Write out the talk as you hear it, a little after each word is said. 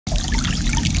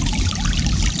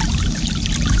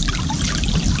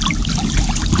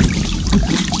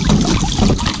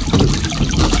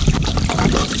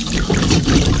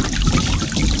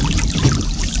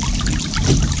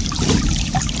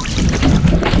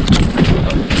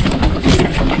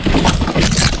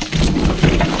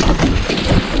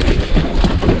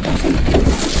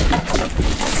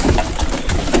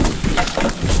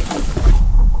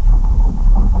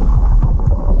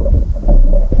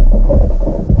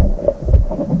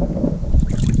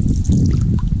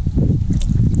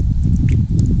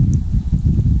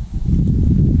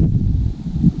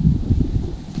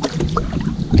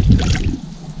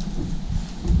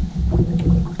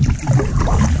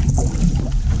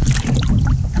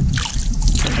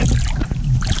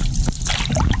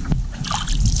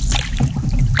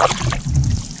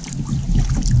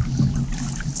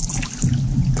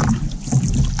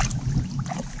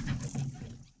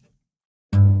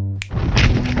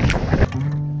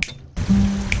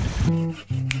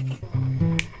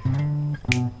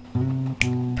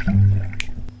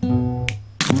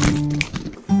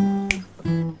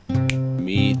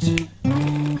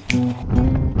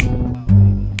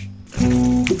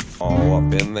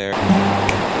jump in there.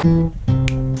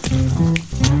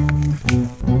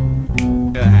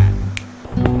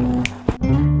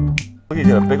 Look, you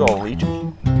got a big old leech.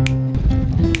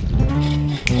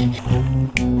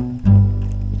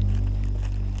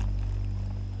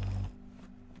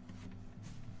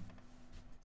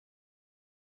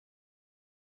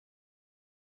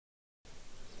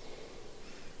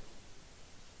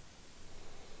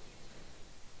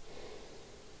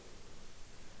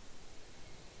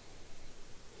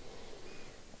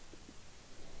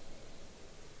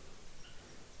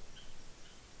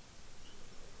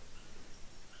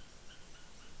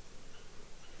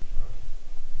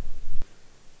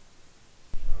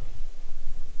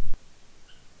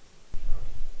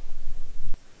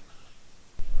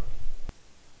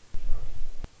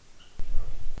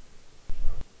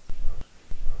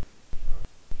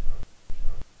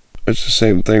 It's the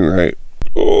same thing, right?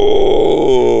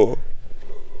 Oh,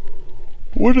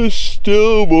 what a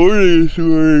still morning this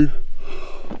morning.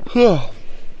 Oh,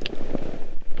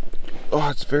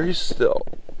 it's very still.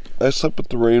 I slept with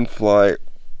the rain fly,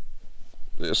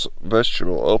 this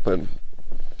vegetable open.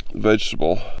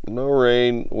 Vegetable. No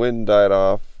rain, wind died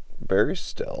off. Very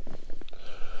still.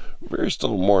 Very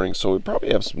still morning, so we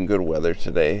probably have some good weather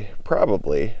today.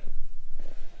 Probably.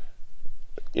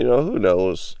 You know, who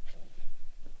knows?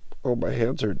 Oh, my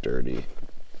hands are dirty.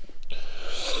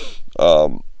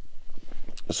 So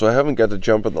I haven't got to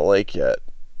jump in the lake yet.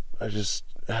 I just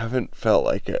haven't felt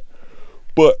like it.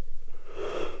 But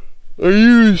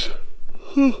I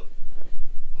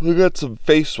got some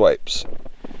face wipes.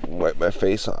 Wipe my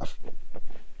face off.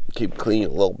 Keep clean a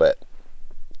little bit.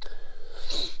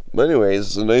 But anyways,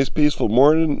 it's a nice peaceful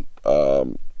morning.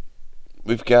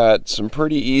 We've got some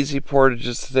pretty easy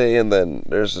portages today, and then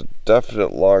there's a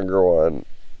definite longer one.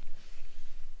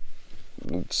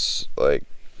 It's like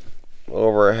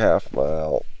over a half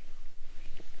mile.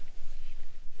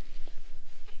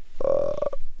 I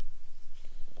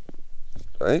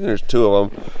think there's two of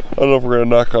them. I don't know if we're gonna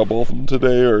knock out both of them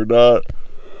today or not.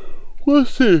 We'll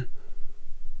see.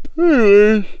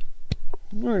 Anyways,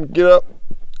 we're gonna get up,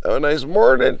 have a nice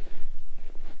morning,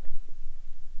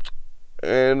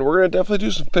 and we're gonna definitely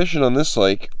do some fishing on this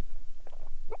lake.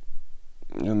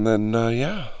 And then,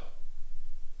 yeah.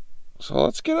 So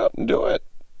let's get up and do it.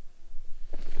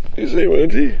 What do you say,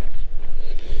 Monty?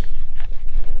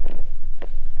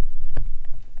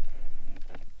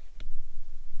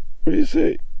 What do you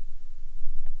say?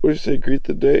 What do you say, greet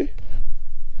the day?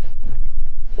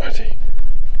 Monty.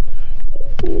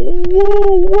 Whoa,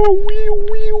 whoa, wee,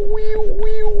 wee, wee, wee,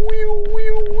 wee, wee,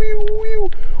 wee, wee, wee,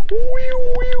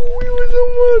 wee, wee, is a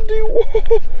Monty. Whoa,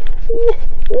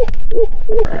 whoa, whoa,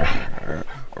 whoa.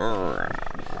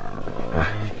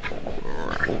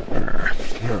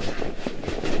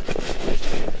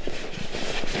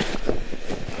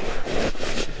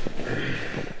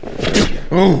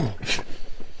 Oh.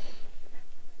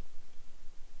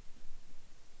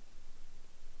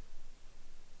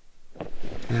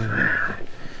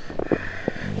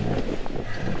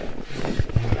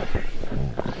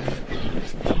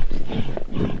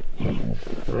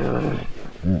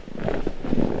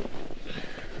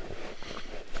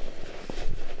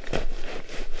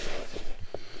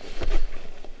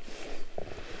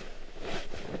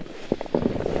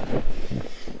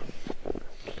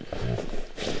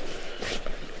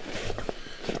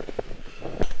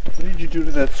 What did you do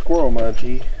to that squirrel,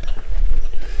 Monty?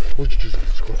 What did you do to the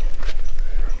squirrel?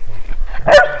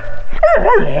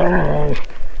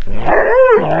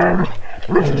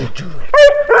 What did you do?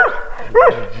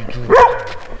 What did you do?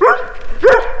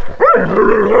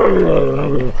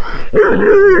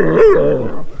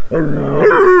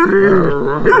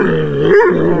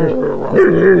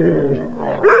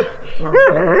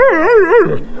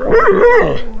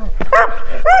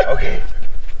 Okay.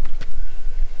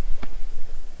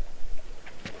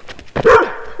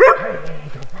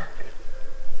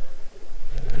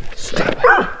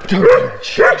 Stop it.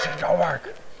 Don't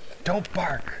bark. Don't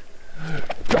bark.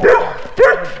 Don't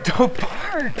bark. Don't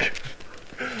bark.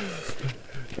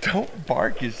 Don't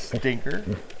bark, you stinker.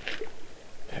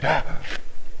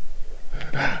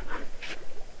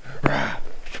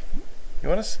 You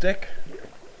want a stick?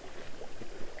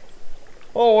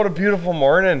 Oh, what a beautiful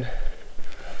morning.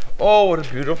 Oh, what a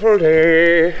beautiful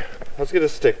day. Let's get a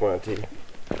stick, Monty.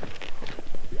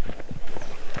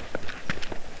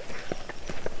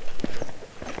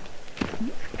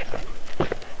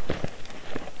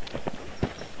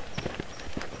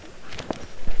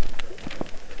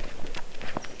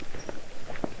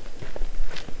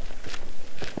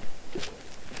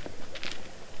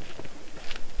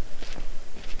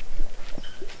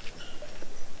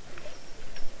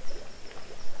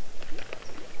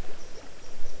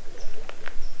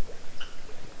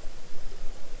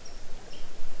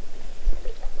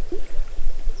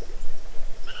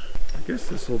 Guess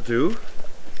this will do.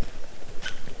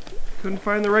 Couldn't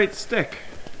find the right stick.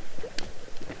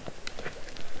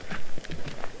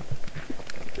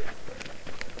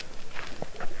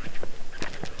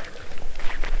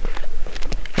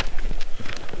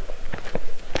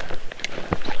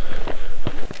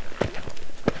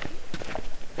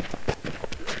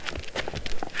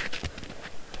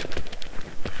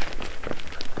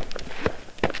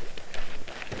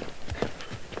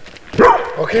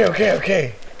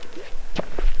 Okay.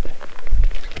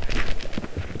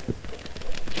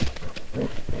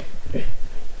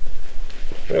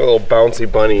 A little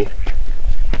bouncy bunny.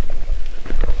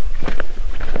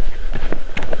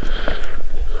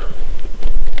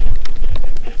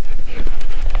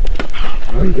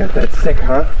 Oh, you got that stick,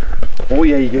 huh? Oh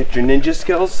yeah, you got your ninja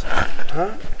skills?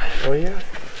 Huh? Oh yeah?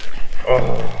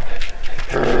 Oh.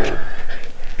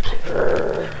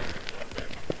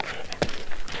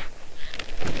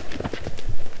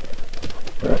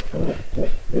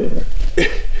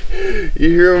 You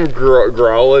hear him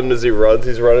growling as he runs.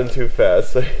 He's running too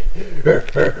fast. He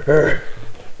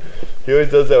always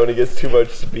does that when he gets too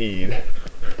much speed.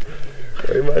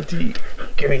 Hey, Monty,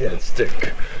 give me that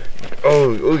stick.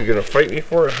 Oh, you're gonna fight me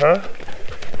for it, huh?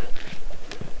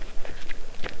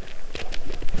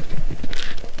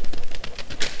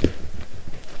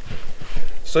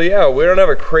 So yeah, we don't have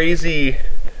a crazy.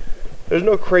 There's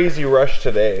no crazy rush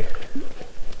today.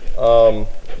 I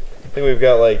think we've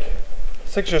got like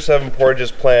 6 or 7 portages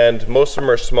planned. Most of them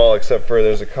are small, except for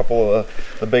there's a couple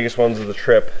of the biggest ones of the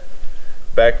trip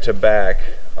back to back.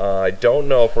 I don't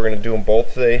know if we're going to do them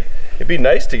both today. It'd be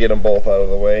nice to get them both out of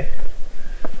the way,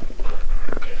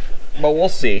 but we'll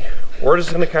see. We're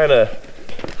just going to kind of,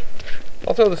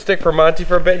 I'll throw the stick for Monty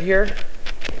for a bit here,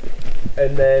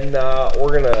 and then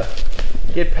we're going to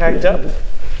get packed up,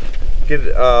 get,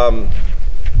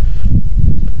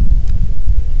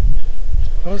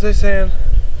 what was I saying?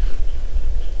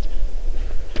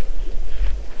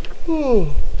 Ooh,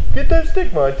 get that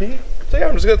stick, Monty. So yeah,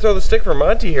 I'm just gonna throw the stick for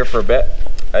Monty here for a bit,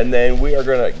 and then we are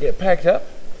gonna get packed up,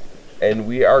 and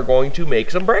we are going to make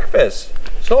some breakfast.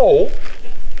 So,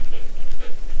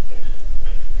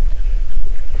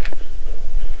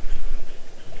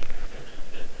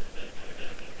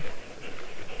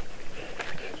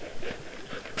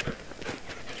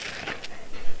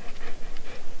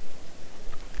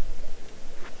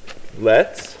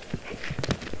 let's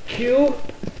cue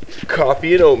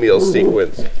coffee and oatmeal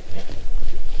sequence.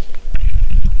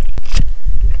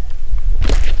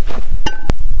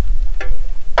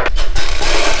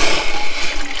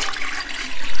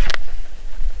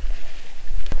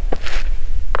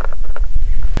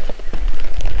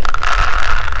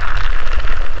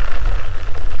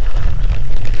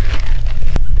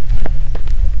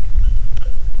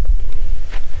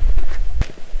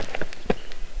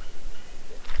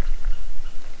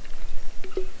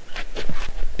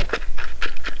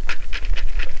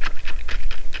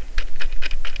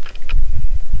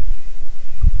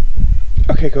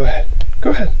 Okay, go ahead. Go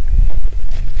ahead.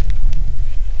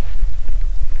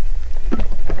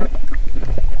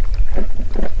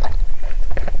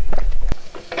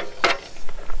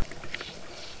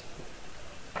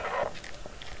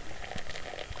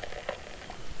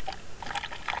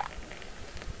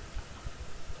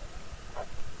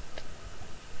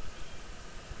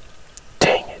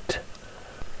 Dang it.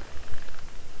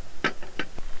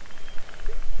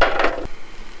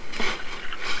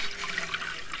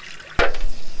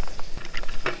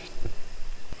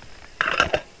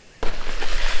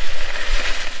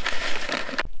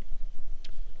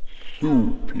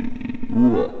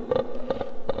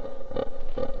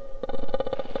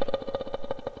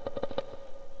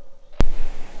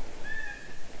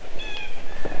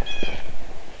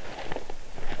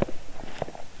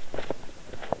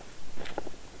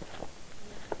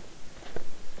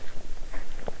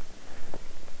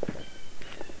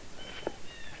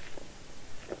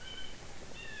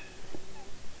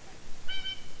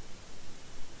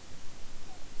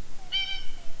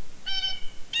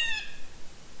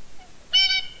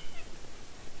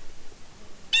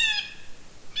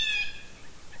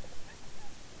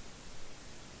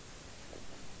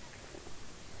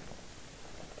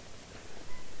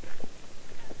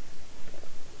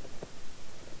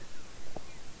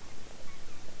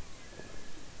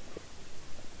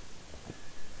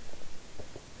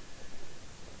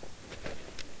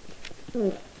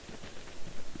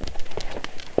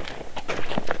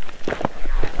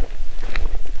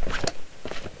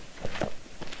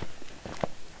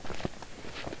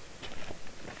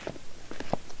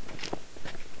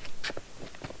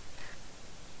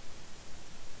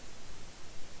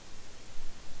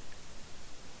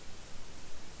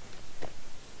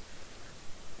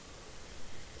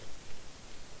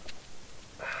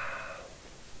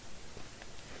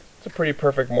 It's a pretty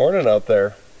perfect morning out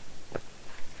there.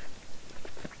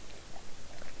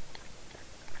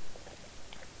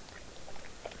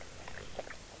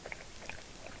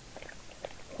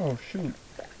 Oh shoot.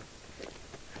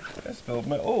 I spilled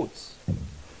my oats.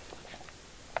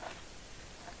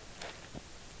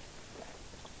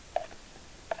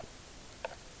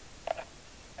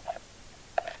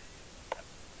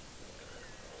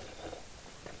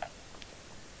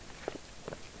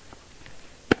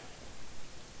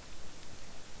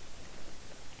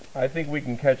 I think we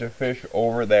can catch a fish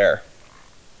over there.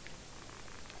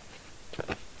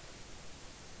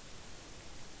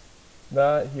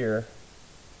 Not here.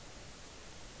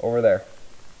 Over there.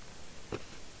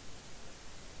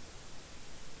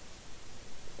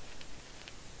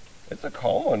 It's a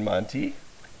calm one, Monty.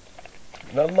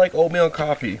 Nothing like oatmeal and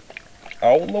coffee.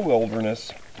 Out in the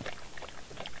wilderness.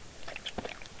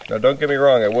 Now don't get me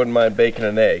wrong, I wouldn't mind bacon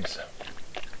and eggs.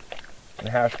 And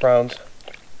hash browns.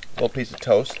 A little piece of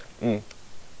toast.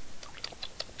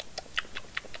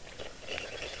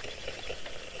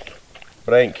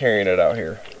 But I ain't carrying it out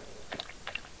here.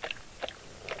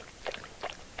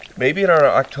 Maybe in our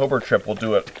October trip we'll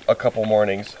do it a couple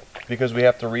mornings because we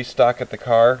have to restock at the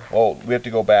car. Well, we have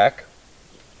to go back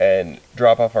and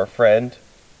drop off our friend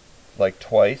like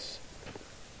twice.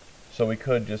 So we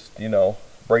could just, you know,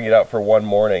 bring it out for one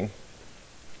morning.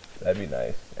 That'd be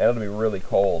nice. And it'll be really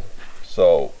cold,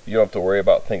 so you don't have to worry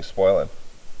about things spoiling.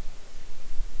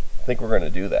 I think we're going to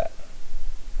do that.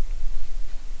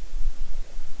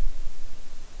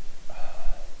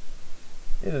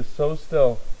 It is so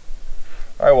still.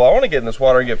 Alright, well I want to get in this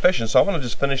water and get fishing, so I'm going to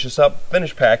just finish this up,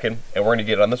 finish packing, and we're going to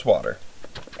get on this water.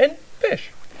 And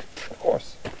fish, of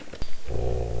course.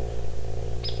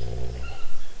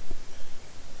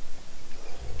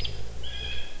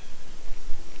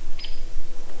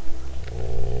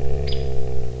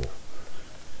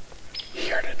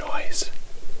 Hear the noise.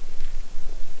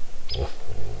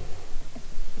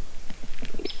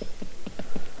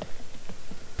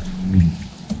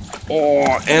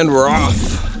 Oh, and we're off.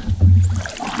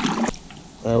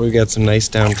 We've got some nice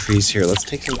down trees here. Let's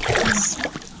take some casts.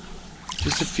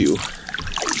 Just a few.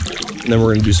 And then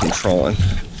we're gonna do some trolling.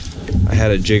 I had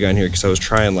a jig on here because I was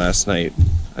trying last night.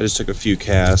 I just took a few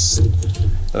casts.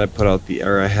 Then I put out the,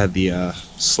 or I had the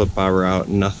slip bobber out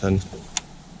and nothing.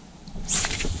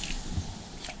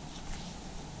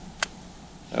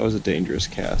 That was a dangerous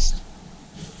cast.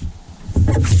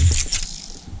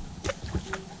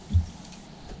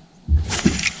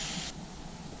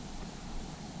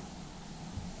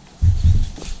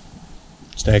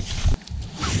 Snag.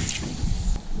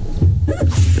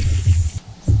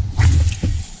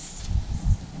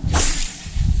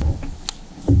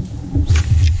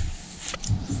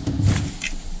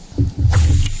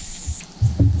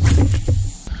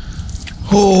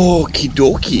 Okie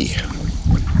dokie.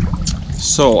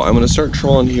 So I'm gonna start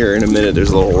trolling here in a minute.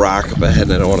 There's a little rock up ahead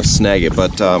and I don't want to snag it,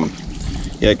 but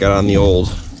yeah, I got on the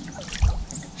old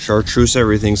chartreuse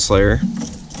everything slayer.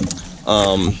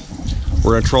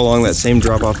 We're gonna troll along that same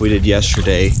drop off we did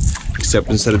yesterday, except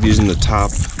instead of using the top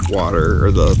water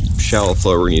or the shallow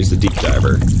flow, we're gonna use the deep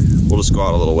diver. We'll just go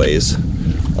out a little ways.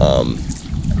 I'm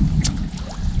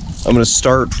gonna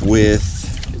start with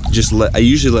I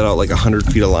usually let out like 100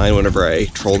 feet of line whenever I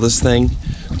troll this thing,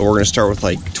 but we're gonna start with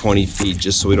like 20 feet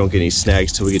just so we don't get any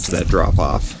snags till we get to that drop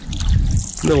off.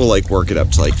 And then we'll like work it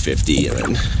up to like 50 and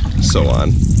then so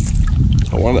on.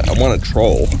 I want to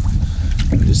troll.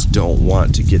 I just don't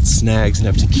want to get snags and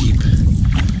have to keep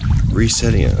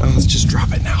resetting it. Oh, let's just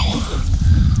drop it now.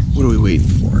 What are we waiting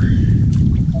for?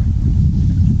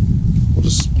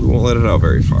 We won't let it out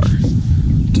very far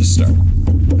to start.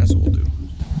 That's what we'll do.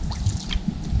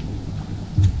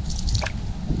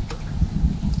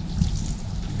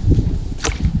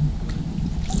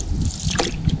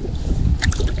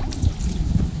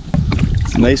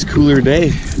 It's a nice cooler day.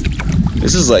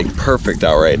 This is like perfect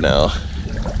out right now.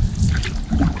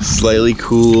 Slightly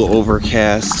cool,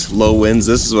 overcast, low winds.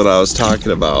 This is what I was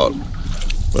talking about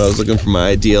when I was looking for my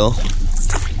ideal.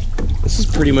 This is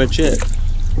pretty much it.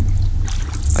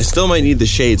 I still might need the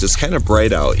shades. It's kind of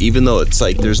bright out, even though it's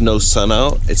like there's no sun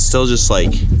out. It's still just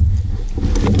like,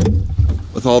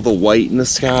 with all the white in the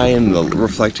sky and the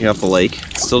reflecting off the lake,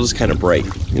 it's still just kind of bright.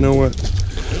 You know what?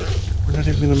 We're not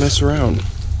even gonna mess around.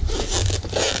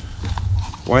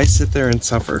 Why sit there and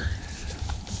suffer?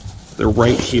 They're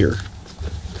right here.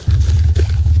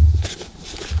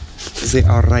 They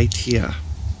are right here.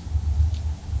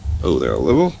 Oh, they're a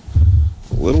little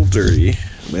dirty.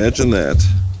 Imagine that.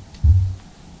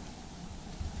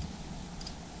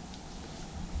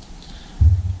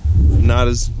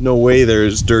 No way they're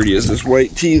as dirty as this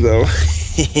white tea though.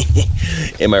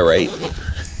 Am I right?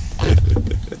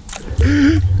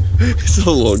 It's a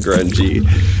little grungy.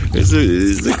 There's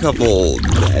a couple,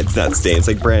 it's not stained, it's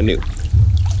like brand new.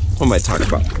 What am I talking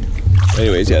about?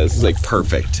 Anyways, yeah, this is like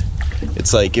perfect.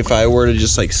 It's like if I were to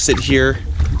just like sit here,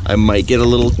 I might get a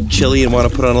little chilly and want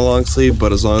to put on a long sleeve,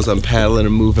 but as long as I'm paddling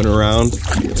and moving around,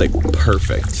 it's like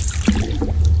perfect.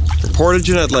 For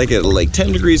portaging, I'd like it like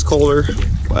 10 degrees colder,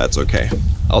 but that's okay.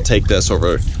 I'll take this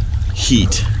over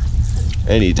heat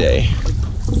any day.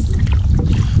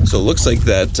 So it looks like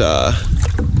that,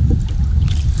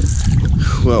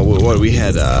 well, what we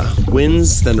had,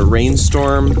 winds, then a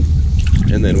rainstorm,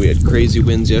 and then we had crazy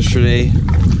winds yesterday.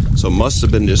 So it must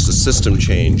have been just a system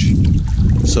change.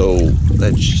 So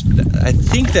I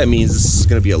think that means this is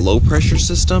going to be a low pressure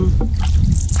system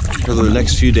for the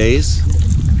next few days.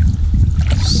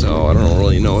 So I don't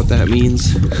really know what that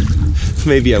means.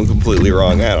 Maybe I'm completely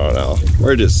wrong. I don't know.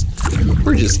 We're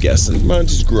just guessing.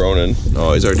 Monty's groaning.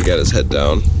 Oh, he's already got his head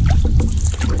down.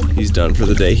 He's done for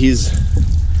the day. He's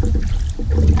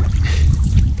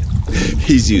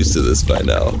used to this by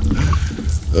now.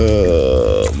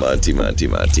 Oh, Monty.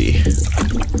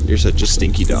 You're such a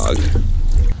stinky dog.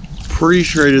 Pretty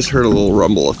sure I just heard a little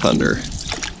rumble of thunder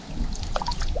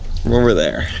from over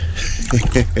there.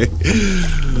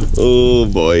 Oh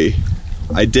boy.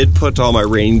 I did put all my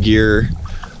rain gear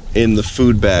in the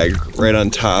food bag right on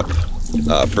top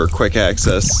for quick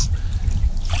access,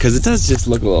 because it does just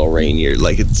look a little rainier,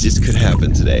 like it just could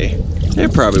happen today.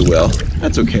 It probably will.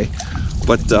 That's okay.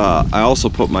 But I also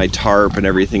put my tarp and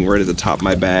everything right at the top of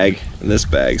my bag, in this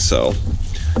bag, so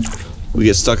we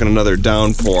get stuck in another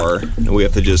downpour and we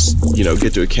have to just, you know,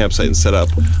 get to a campsite and set up.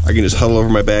 I can just huddle over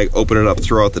my bag, open it up,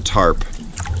 throw out the tarp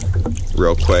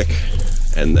real quick,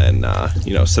 and then,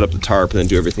 you know, set up the tarp and then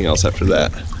do everything else after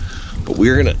that. But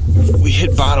we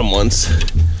hit bottom once.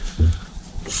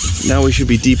 Now we should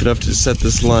be deep enough to set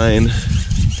this line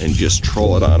and just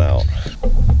troll it on out.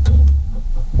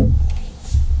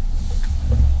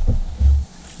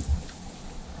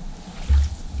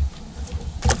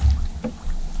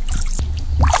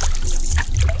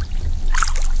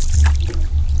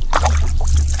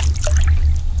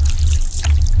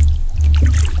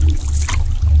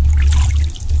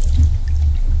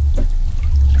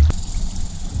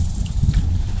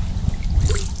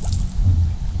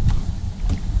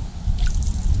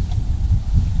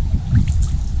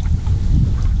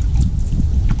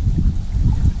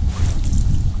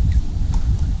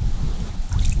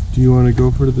 Do you want to go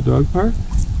for the dog park?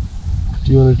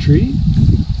 Do you want a treat?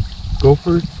 Go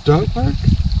for dog park?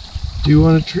 Do you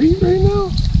want a treat right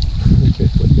now?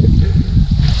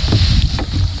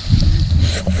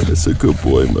 That's a good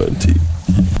boy, Monty.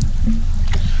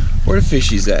 Where the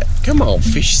fishies at? Come on,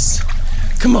 fishes.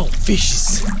 Come on,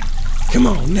 fishes. Come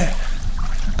on now.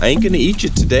 I ain't gonna eat you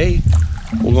today.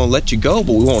 We're gonna let you go,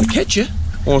 but we won't catch you.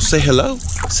 We won't say hello,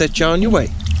 set you on your way.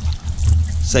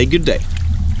 Say good day.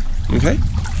 Okay?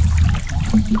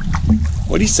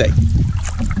 What do you say?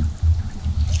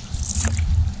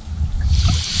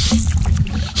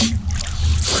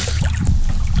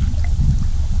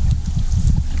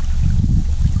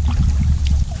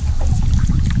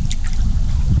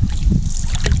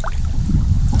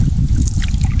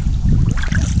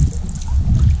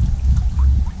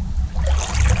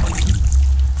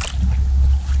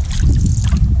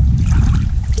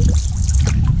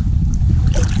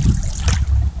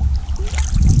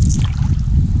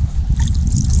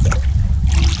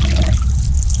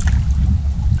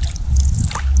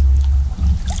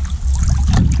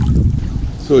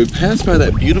 So we passed by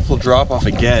that beautiful drop off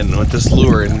again with this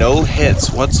lure, no hits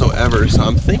whatsoever. So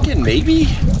I'm thinking maybe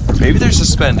they're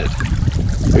suspended.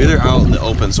 Maybe they're out in the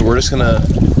open. So we're just gonna,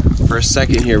 for a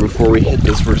second here before we hit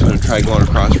this, we're just gonna try going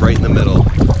across right in the middle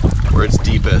where it's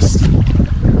deepest.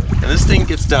 And this thing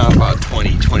gets down about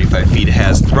 20-25 feet. It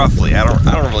has roughly. I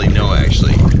don't really know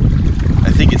actually.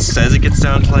 I think it says it gets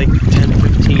down to like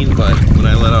 10-15, but when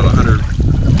I let out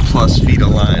 100+ feet of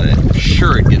line, I'm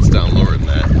sure it gets down lower than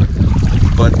that.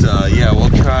 But yeah, we'll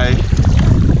try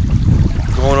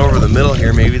going over the middle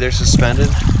here. Maybe they're suspended.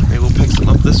 Maybe we'll pick some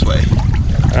up this way.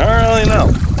 I don't really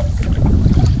know.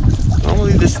 I'll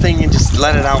leave this thing and just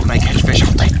let it out and I catch fish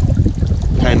all day.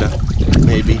 Kinda.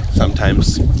 Maybe.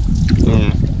 Sometimes.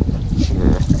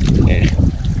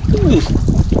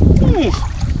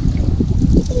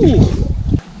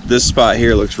 This spot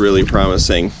here looks really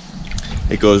promising.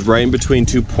 It goes right in between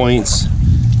 2 points,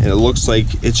 and it looks like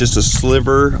it's just a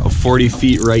sliver of 40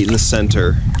 feet right in the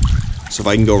center. So if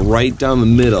I can go right down the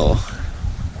middle,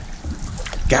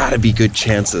 gotta be good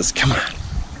chances. Come on.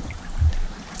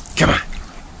 Come on.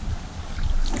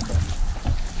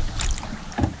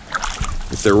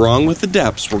 If they're wrong with the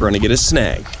depths, we're going to get a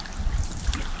snag.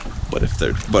 But if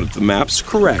the map's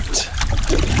correct,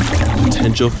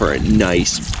 potential for a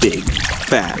nice big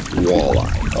fat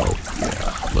walleye. Oh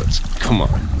yeah, come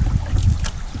on.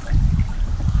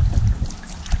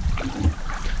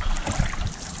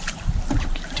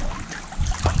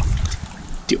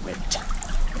 Do it.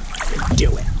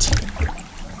 Do it.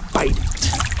 Bite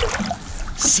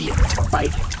it. See it.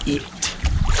 Bite it. Eat it.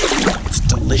 It's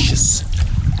delicious.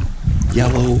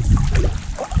 Yellow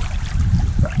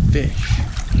fish.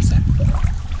 What is that?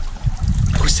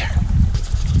 Who's there?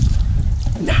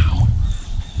 Now.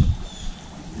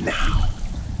 Now.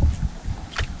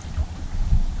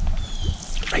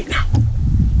 Right now.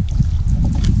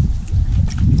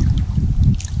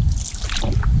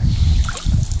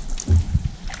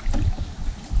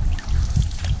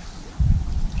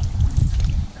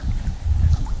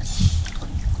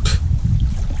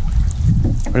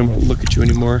 I don't want to look at you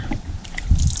anymore.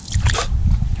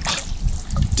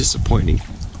 Disappointing.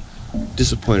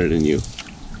 Disappointed in you.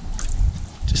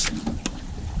 Just.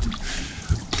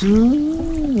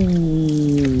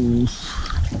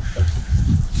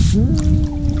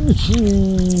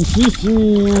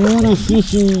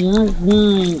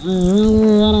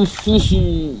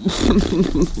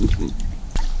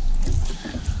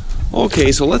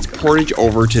 Okay, so let's portage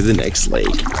over to the next lake.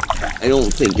 I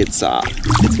don't think it's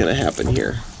gonna happen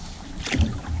here.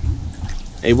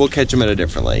 Hey, we'll catch them at a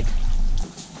different lake.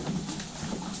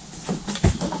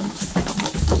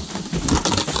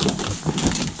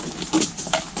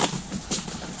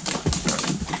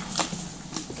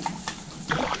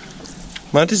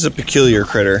 Monty's a peculiar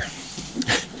critter.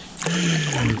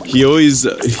 He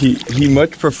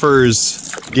much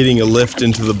prefers getting a lift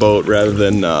into the boat rather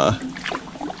than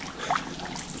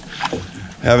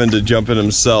having to jump in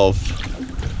himself.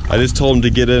 I just told him to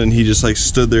get in and he just like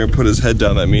stood there and put his head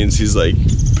down. That means he's like,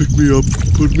 pick me up,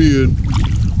 put me in.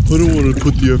 I don't want to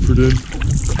put the effort in.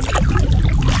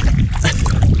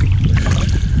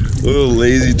 Little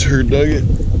lazy turd nugget.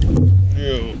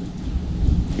 Yeah.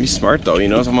 He's smart though, he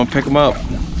knows I'm gonna pick him up.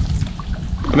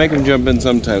 I make him jump in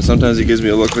sometimes. Sometimes he gives me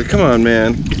a look like, come on,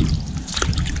 man.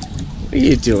 What are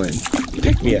you doing?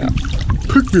 Pick me up.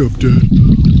 Pick me up, Dad.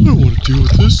 I don't want to deal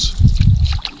with this.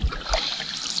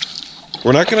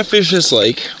 We're not gonna fish this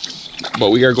lake,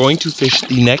 but we are going to fish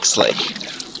the next lake.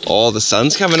 Oh, the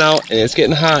sun's coming out and it's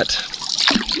getting hot.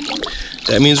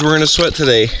 That means we're gonna sweat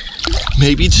today.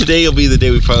 Maybe today will be the day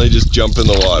we finally just jump in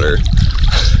the water.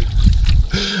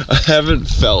 I haven't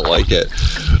felt like it.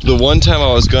 The one time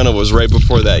I was gonna was right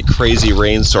before that crazy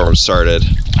rainstorm started.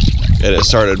 And it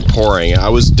started pouring. I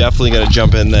was definitely gonna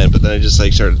jump in then, but then it just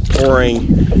like started pouring.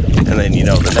 And then, you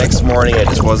know, the next morning I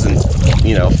just wasn't,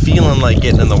 you know, feeling like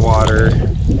getting in the water.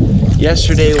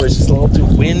 Yesterday was just a little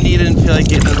too windy, didn't feel like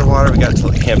getting in the water. We got to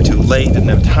the camp too late, didn't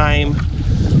have time.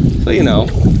 So, you know,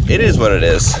 it is what it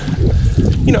is.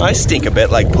 You know, I stink a bit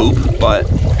like poop, but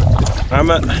I'm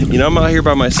out here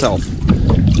by myself.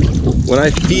 When I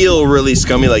feel really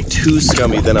scummy, like too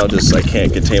scummy, then I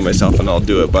can't contain myself and I'll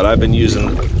do it. But I've been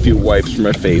using a few wipes for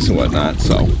my face and whatnot,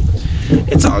 so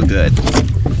it's all good.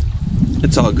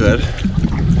 It's all good.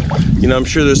 You know, I'm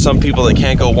sure there's some people that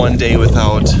can't go one day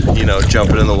without, you know,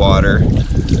 jumping in the water.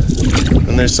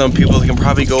 And there's some people that can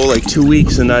probably go like 2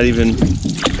 weeks and not even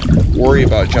worry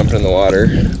about jumping in the water.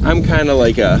 I'm kind of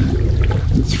like a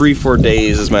 3-4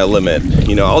 days is my limit.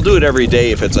 You know, I'll do it every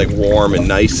day if it's like warm and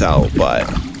nice out, but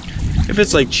if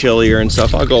it's like chillier and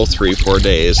stuff, I'll go 3-4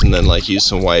 days and then like use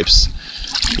some wipes.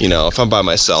 You know, if I'm by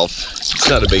myself, it's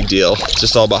not a big deal. It's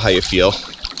just all about how you feel.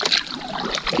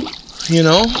 You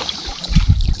know?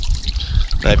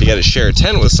 Now if you gotta share a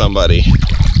tent with somebody,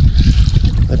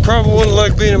 they probably wouldn't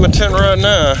like being in my tent right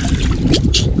now.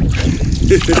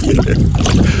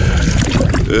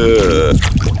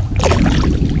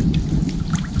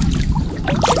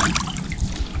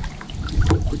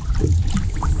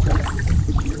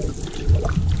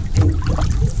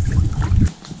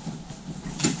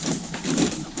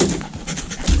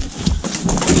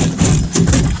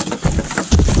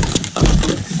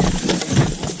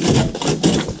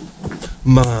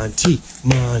 Monty,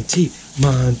 Monty,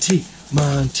 Monty,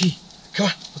 Monty. Come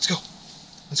on, let's go.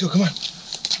 Let's go, come on.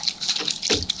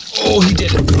 Oh, he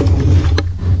did it.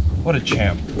 What a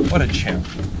champ. What a champ.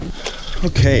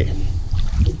 Okay.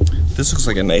 This looks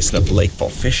like a nice enough lake for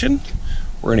fishing.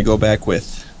 We're gonna go back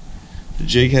with the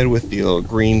jig head with the little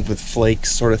green with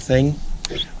flakes sort of thing.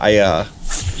 I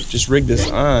just rigged this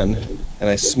on and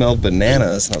I smelled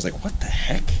bananas and I was like, what the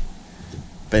heck?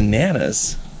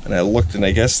 Bananas? And I looked and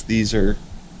I guess these are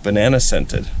banana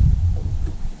scented.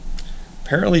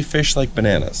 Apparently fish like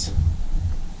bananas.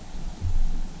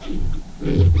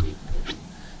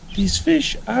 These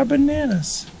fish are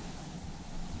bananas.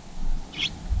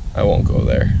 I won't go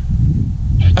there.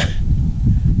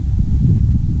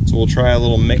 So we'll try a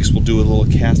little mix. We'll do a little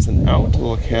casting out, a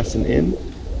little casting in.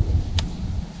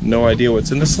 No idea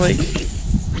what's in this lake.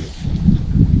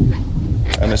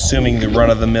 I'm assuming the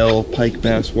run-of-the-mill pike,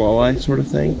 bass, walleye sort of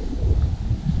thing.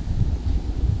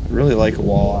 I really like a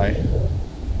walleye.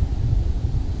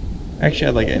 Actually,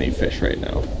 I'd like any fish right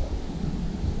now.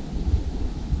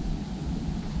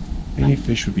 Any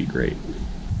fish would be great.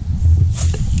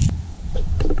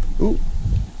 Ooh,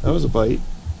 that was a bite.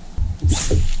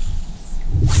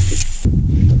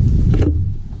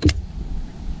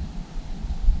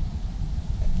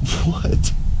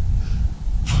 What?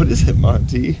 What is it,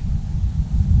 Monty?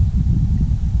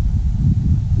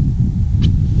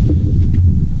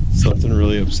 Something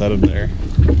really upset him there.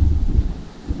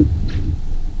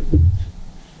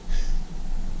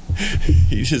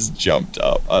 He just jumped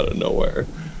up out of nowhere.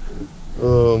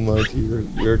 Oh, Monty,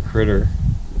 you're a critter.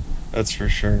 That's for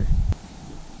sure.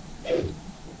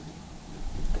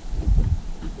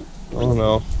 Oh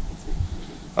no.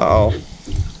 Uh-oh.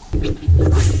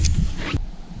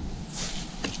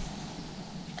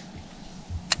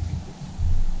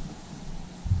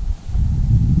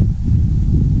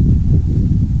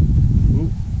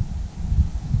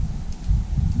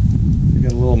 I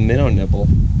got a little minnow nibble.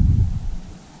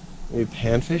 Maybe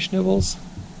panfish nibbles?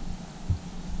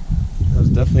 That was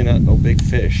definitely not no big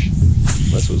fish.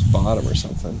 Unless it was bottom or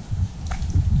something.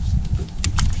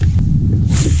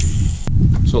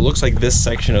 So it looks like this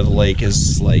section of the lake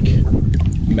is like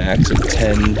max of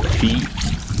 10 feet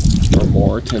or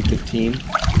more, 10, 15.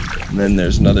 And then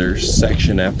there's another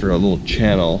section after a little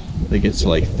channel that gets to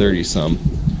like 30 some.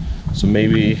 So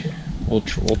maybe we'll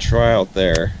try out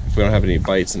there if we don't have any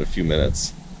bites in a few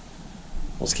minutes.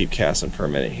 Let's keep casting for a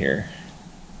minute here.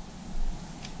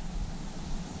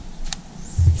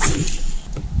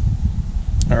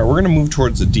 Alright, we're gonna move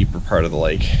towards the deeper part of the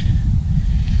lake.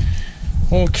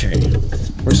 Okay,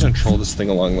 we're just gonna troll this thing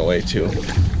along the way too.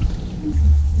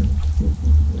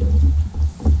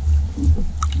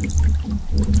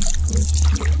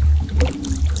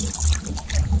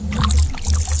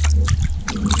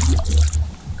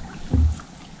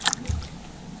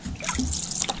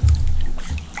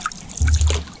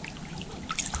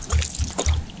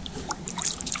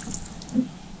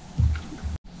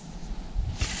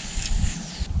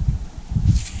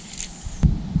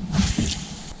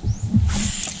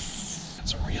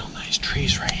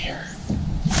 Trees right here.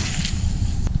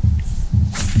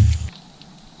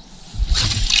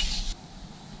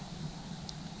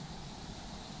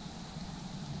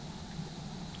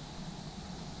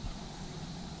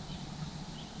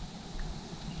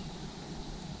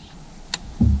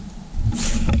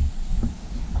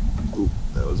 Ooh,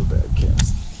 that was a bad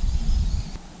cast.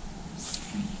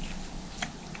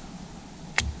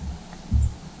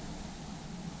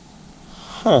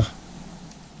 Huh.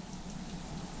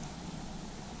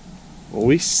 Well,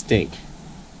 we stink.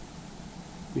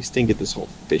 We stink at this whole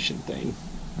fishing thing.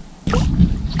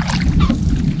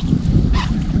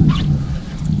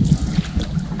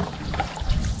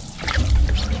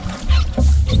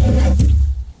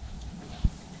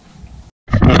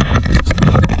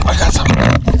 I got some.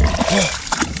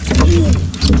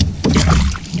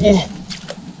 Oh.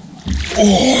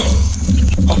 Oh.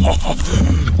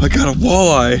 I got a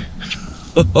walleye.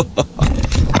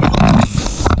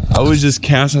 I was just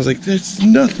casting, I was like, there's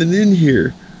nothing in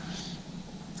here.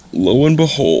 Lo and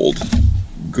behold,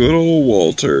 good old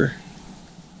Walter.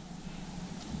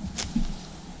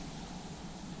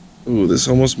 Ooh, this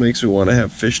almost makes me want to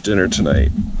have fish dinner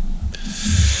tonight.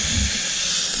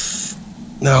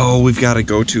 No, we've got to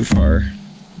go too far.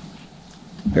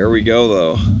 There we go,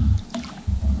 though.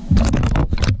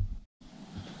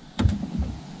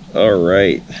 All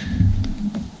right.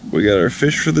 We got our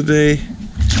fish for the day.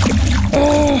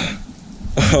 Oh,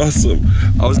 awesome.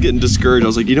 I was getting discouraged. I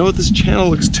was like, you know what? This channel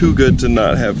looks too good to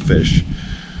not have fish.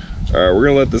 Alright, we're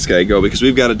going to let this guy go because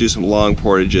we've got to do some long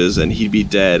portages and he'd be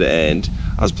dead. And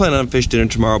I was planning on fish dinner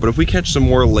tomorrow, but if we catch some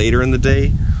more later in the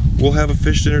day, we'll have a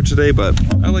fish dinner today. But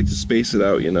I like to space it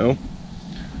out, you know?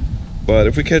 But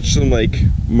if we catch some like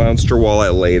monster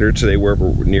walleye later today,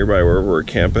 wherever nearby, wherever we're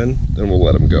camping, then we'll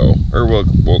let them go. Or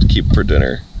we'll keep for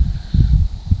dinner.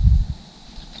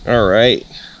 Alright.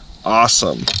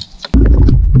 Awesome.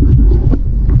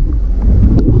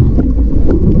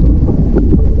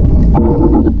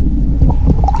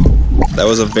 That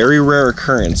was a very rare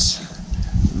occurrence.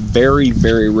 Very,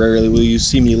 very rarely will you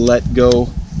see me let go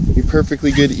a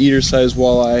perfectly good eater-sized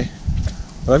walleye.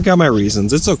 But I've got my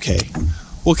reasons. It's okay.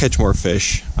 We'll catch more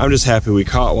fish. I'm just happy we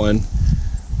caught one.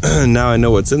 now I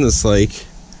know what's in this lake.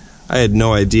 I had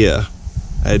no idea.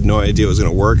 I had no idea it was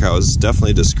going to work. I was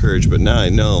definitely discouraged, but now I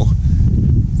know.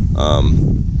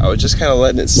 I was just kind of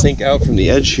letting it sink out from the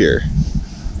edge here.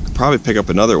 Could probably pick up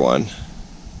another one.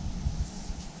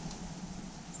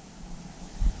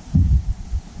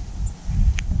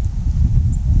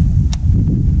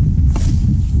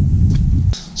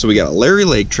 So we got a Larry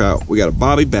lake trout, we got a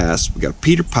Bobby bass, we got a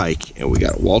Peter pike, and we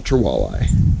got a Walter walleye.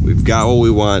 We've got what we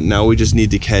want. Now we just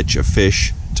need to catch a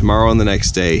fish tomorrow and the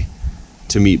next day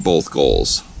to meet both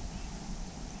goals.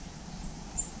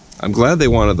 I'm glad they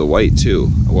wanted the white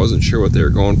too. I wasn't sure what they were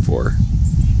going for.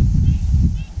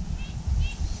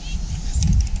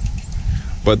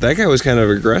 But that guy was kind of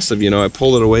aggressive, you know. I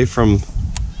pulled it away from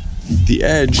the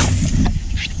edge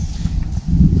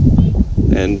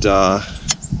and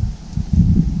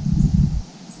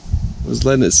was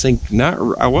letting it sink.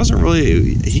 I wasn't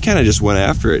really, he kind of just went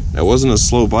after it. It wasn't a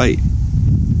slow bite.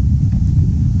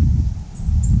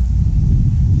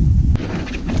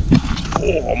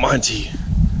 Oh, Monty.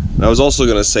 And I was also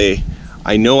gonna say,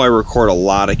 I know I record a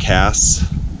lot of casts.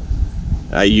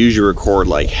 I usually record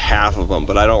like half of them,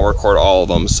 but I don't record all of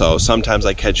them, so sometimes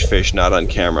I catch fish not on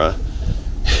camera.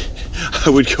 I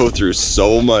would go through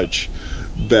so much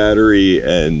battery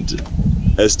and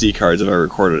SD cards if I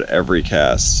recorded every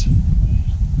cast.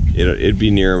 It'd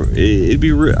be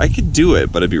I could do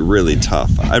it, but it'd be really tough.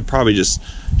 Should probably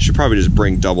just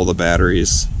bring double the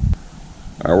batteries.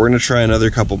 All right, we're gonna try another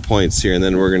couple points here, and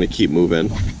then we're gonna keep moving.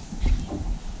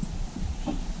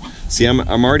 See, I'm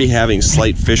already having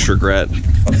slight fish regret.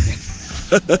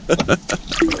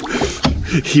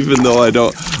 Even though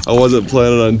I wasn't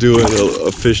planning on doing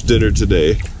a fish dinner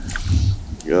today.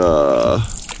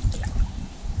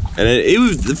 And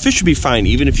the fish would be fine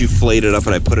even if you filleted it up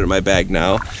and I put it in my bag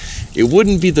now. It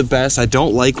wouldn't be the best. I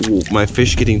don't like my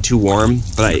fish getting too warm,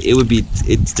 but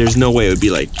there's no way it would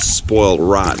be like spoiled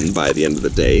rotten by the end of the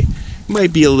day. It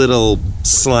might be a little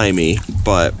slimy,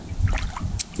 but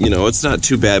you know, it's not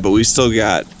too bad. But we've still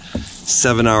got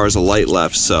 7 hours of light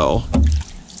left, so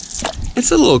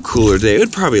it's a little cooler day. It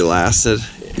would probably last it,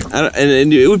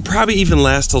 and it would probably even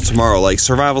last till tomorrow. Like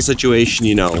survival situation,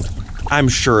 you know, I'm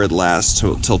sure it lasts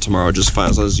till tomorrow just fine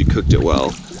as long as you cooked it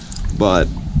well. But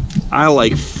I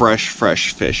like fresh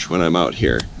fish when I'm out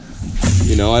here.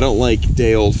 You know, I don't like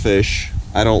day-old fish.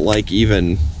 I don't like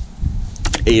even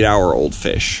 8-hour-old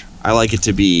fish. I like it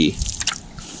to be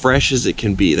fresh as it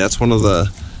can be. That's one of the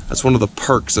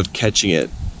perks of catching it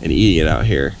and eating it out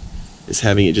here, is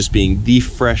having it just being the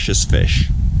freshest fish.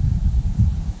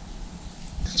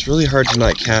 It's really hard to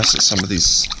not cast at some of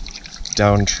these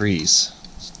down trees.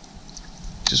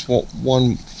 Just want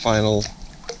one final.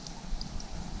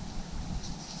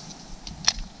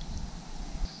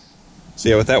 So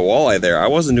yeah, with that walleye there, I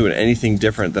wasn't doing anything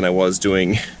different than I was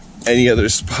doing any other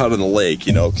spot on the lake,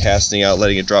 you know, casting out,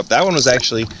 letting it drop. That one was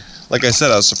actually, like I said,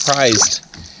 I was surprised.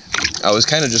 I was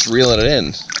kind of just reeling it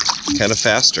in, kind of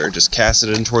faster, just cast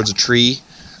it in towards a tree,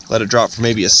 let it drop for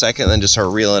maybe a second, and then just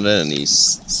start reeling it in, and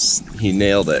he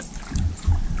nailed it.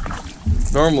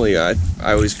 Normally, I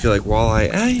always feel like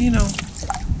walleye, you know,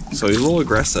 so he's a little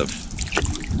aggressive.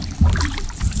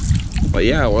 But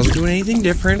yeah, I wasn't doing anything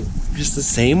different. Just the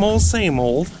same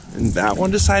old, and that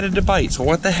one decided to bite, so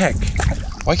what the heck?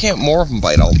 Why can't more of them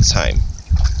bite all the time?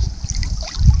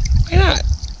 Why not?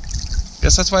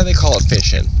 Guess that's why they call it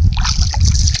fishing.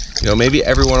 You know, maybe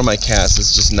every one of my casts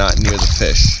is just not near the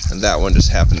fish, and that one just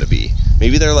happened to be.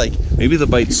 Maybe they're like, maybe the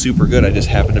bite's super good, I just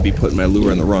happen to be putting my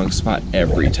lure in the wrong spot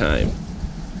every time.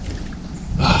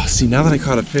 Oh, see, now that I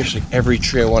caught a fish, like every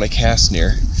tree I want to cast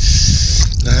near.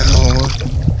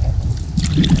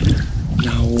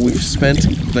 Now we've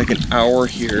spent like an hour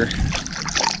here.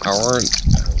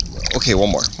 Okay,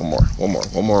 one more.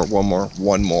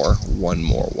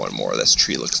 This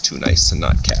tree looks too nice to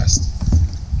not cast.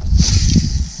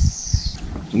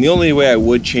 And the only way I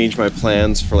would change my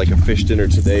plans for like a fish dinner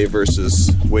today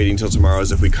versus waiting till tomorrow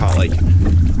is if we caught like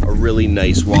a really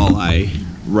nice walleye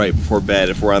right before bed,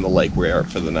 if we're on the lake we are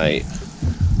for the night,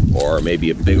 or maybe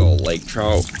a big old lake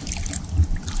trout.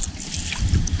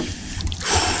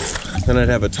 Then I'd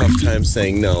have a tough time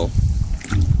saying no.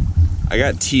 I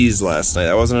got teased last night.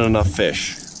 That wasn't enough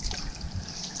fish.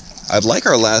 I'd like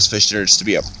our last fish dinner just to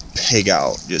be a pig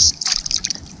out,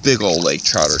 just big old lake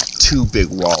trout, or 2 big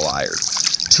walleye, or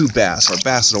 2 bass, or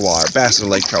bass and a walleye, or bass and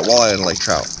a lake trout, walleye and a lake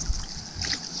trout.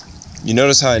 You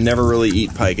notice how I never really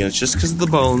eat pike, and it's just because of the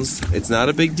bones. It's not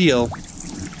a big deal.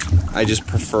 I just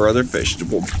prefer other fish.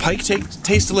 Well, pike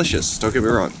tastes delicious, don't get me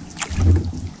wrong.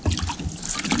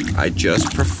 I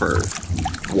just prefer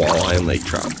walleye and lake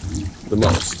trout the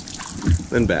most.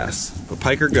 than bass. But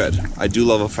pike are good. I do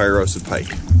love a fire roasted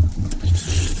pike.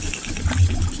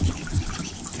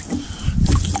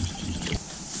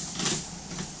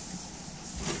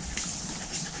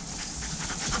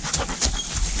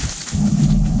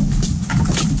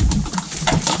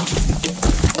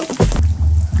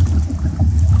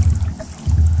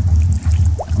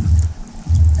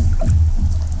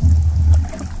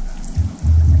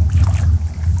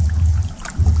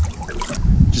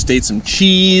 Ate some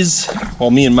cheese.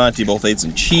 Well, me and Monty both ate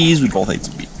some cheese. We both ate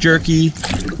some beef jerky.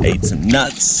 Ate some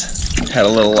nuts. Had a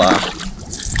little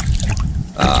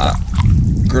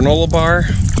granola bar,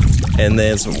 and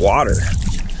then some water.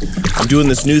 I'm doing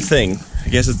this new thing. I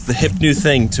guess it's the hip new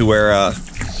thing to where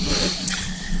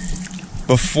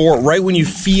right when you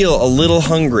feel a little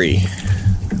hungry,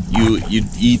 you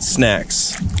eat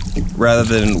snacks rather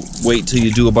than wait till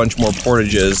you do a bunch more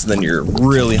portages, then you're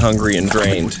really hungry and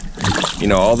drained. You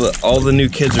know, all the new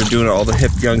kids are doing it, all the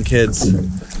hip young kids.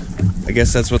 I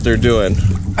guess that's what they're doing.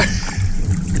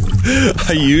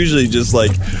 I usually just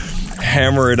like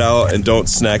hammer it out and don't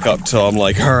snack up till I'm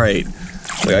like, all right.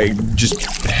 Like I just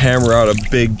hammer out a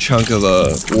big chunk of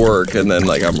the work, and then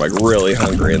like I'm like really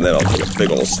hungry, and then I'll take a big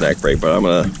old snack break. But I'm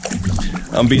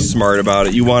gonna be smart about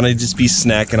it. You want to just be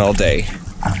snacking all day.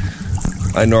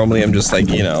 I normally am just like,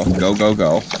 you know, go, go,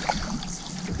 go.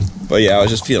 But yeah, I was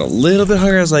just feeling a little bit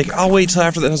hungry. I was like, I'll wait till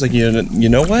after that. I was like, you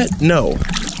know what? No,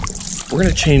 we're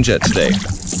gonna change that today.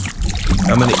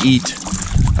 I'm gonna eat.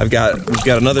 We've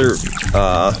got another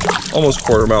almost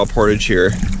quarter-mile portage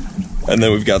here, and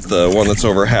then we've got the one that's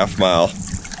over half mile.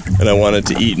 And I wanted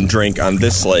to eat and drink on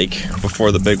this lake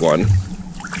before the big one,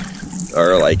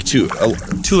 or like two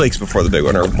lakes before the big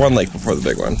one, or one lake before the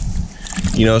big one.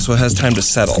 You know, so it has time to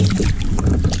settle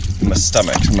in my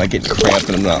stomach. I'm not getting cramped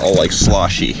and I'm not all like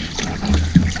sloshy.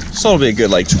 So it'll be a good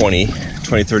like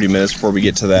 20-30 minutes before we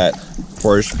get to that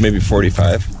portage, maybe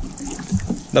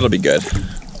 45. That'll be good.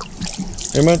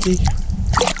 Hey, Monty?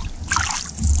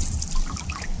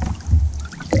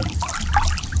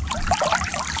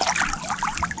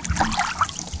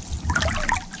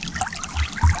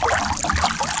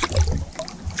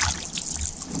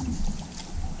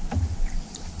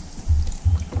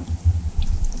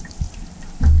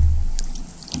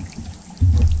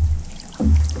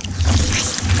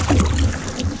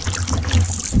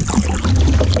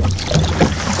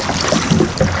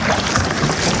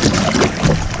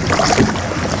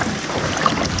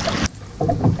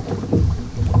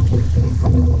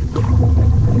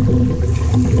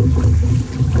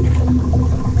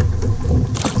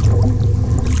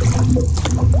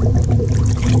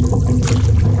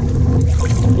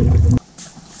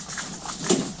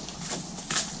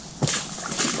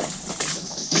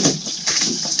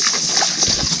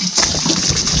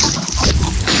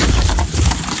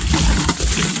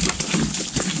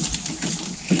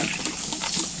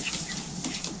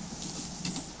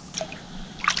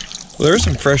 Well, there are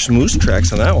some fresh moose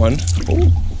tracks on that one.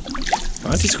 Ooh,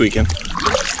 Monty's squeaking.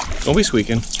 Don't be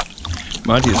squeaking.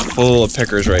 Monty is full of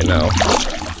pickers right now.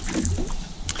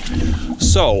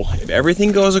 So, if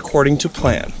everything goes according to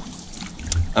plan,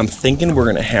 I'm thinking we're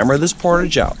gonna hammer this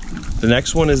portage out. The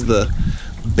next one is the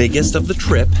biggest of the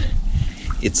trip.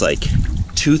 It's like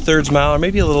 2/3 mile, or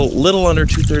maybe a little under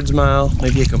 2/3 mile,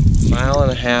 maybe like a mile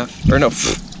and a half, or no,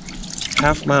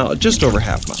 half mile, just over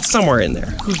half mile, somewhere in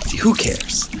there. Who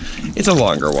cares? It's a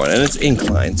longer one, and it's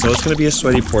inclined, so it's gonna be a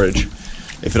sweaty portage.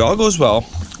 If it all goes well,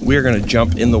 we are gonna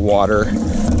jump in the water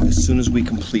as soon as we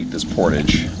complete this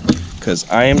portage, because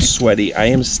I am sweaty, I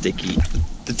am sticky.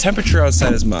 The temperature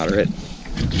outside is moderate.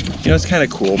 You know, it's kind of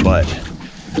cool, but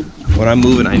when I'm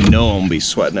moving, I know I'm gonna be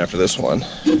sweating after this one.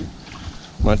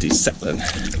 Monty's settling.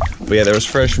 But yeah, there was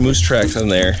fresh moose tracks on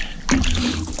there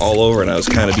all over, and I was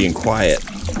kind of being quiet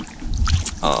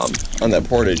on that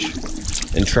portage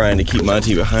and trying to keep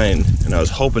Monty behind. And I was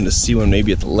hoping to see one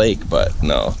maybe at the lake, but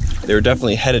no. They were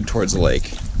definitely headed towards the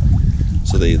lake.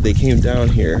 So they came down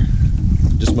here.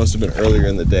 Just must have been earlier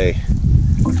in the day.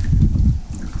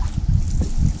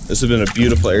 This would have been a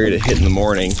beautiful area to hit in the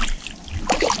morning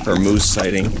for a moose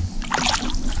sighting.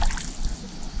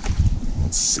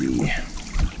 Let's see.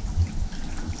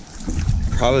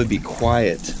 Probably be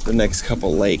quiet the next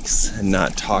couple lakes and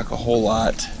not talk a whole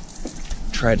lot.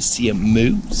 Try to see a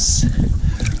moose.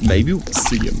 Maybe we'll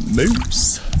see a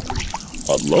moose.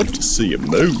 I'd love to see a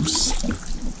moose.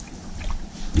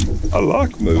 I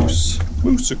like moose.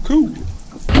 Moose are cool.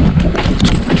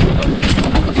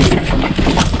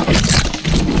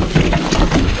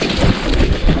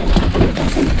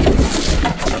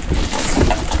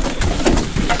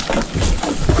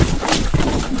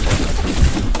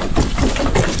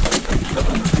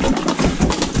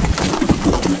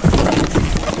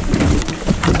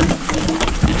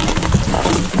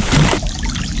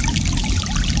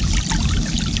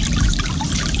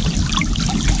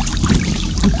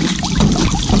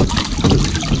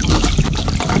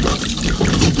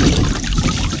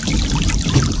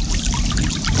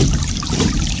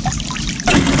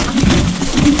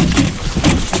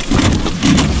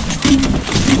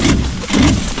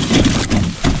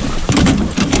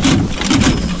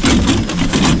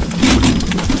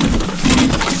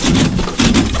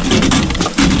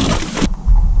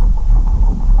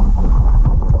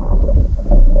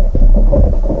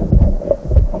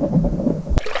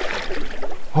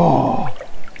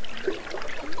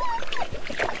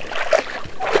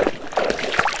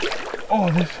 Oh,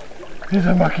 this is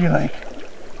a mucky lake.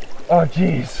 Oh,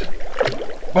 jeez.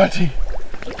 Monty.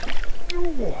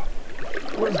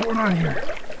 What is going on here?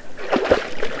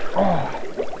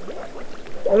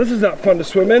 Oh, this is not fun to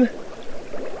swim in.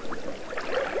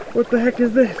 What the heck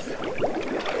is this?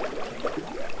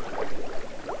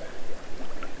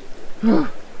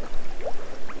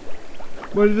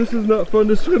 Monty, this is not fun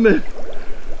to swim in.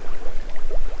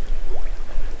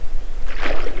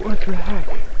 What the heck?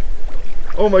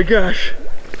 Oh my gosh.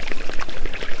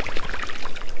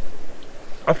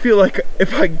 I feel like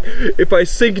if I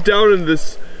sink down in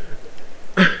this,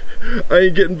 I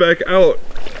ain't getting back out.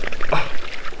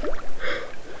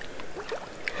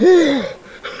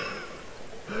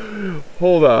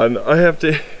 Hold on, I have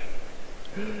to.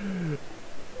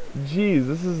 Jeez,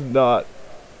 this is not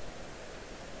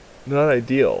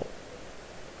ideal.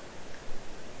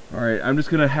 All right, I'm just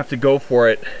gonna have to go for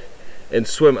it and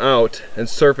swim out and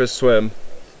surface swim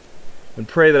and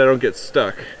pray that I don't get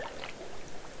stuck.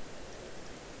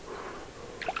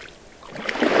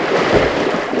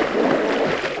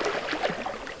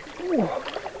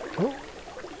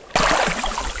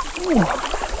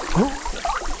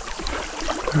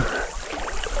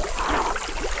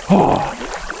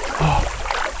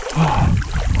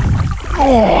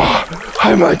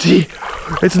 Hi, Monty.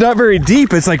 It's not very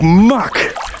deep, it's like muck.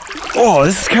 Oh,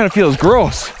 this kind of feels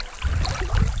gross.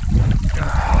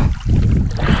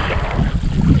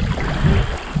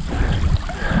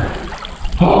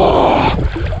 Oh,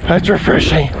 that's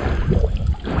refreshing.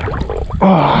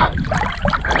 Oh.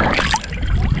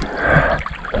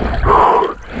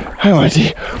 Hi,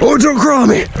 Monty. Oh, don't crawl on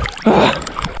me.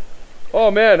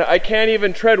 Oh man, I can't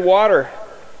even tread water.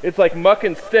 It's like muck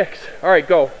and sticks. All right,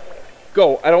 go.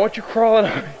 Go. I don't want you crawling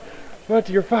on me.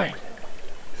 Monty, you're fine.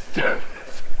 Stop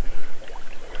this.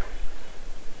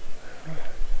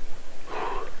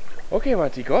 Okay,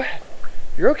 Monty, go ahead.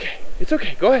 You're okay. It's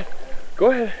okay. Go ahead.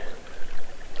 Go ahead.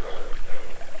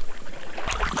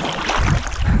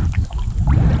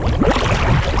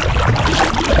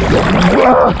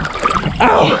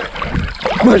 Ow!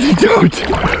 Monty, don't!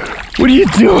 What are you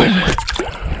doing?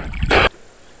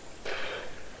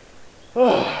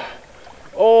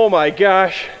 Oh my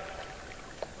gosh.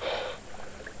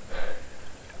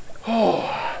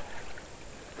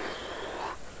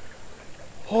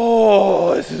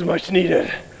 Oh, this is much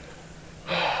needed.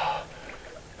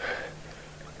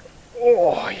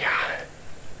 Oh yeah.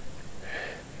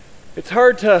 It's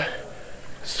hard to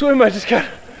swim. I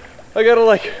gotta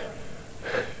like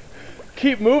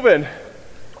keep moving.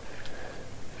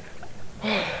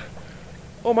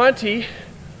 Oh, Monty.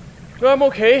 No, I'm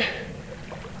okay.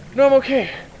 No, I'm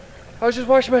okay. I was just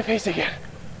washing my face again.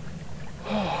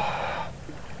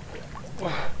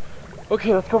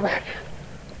 Okay, let's go back.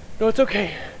 No, it's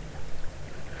okay.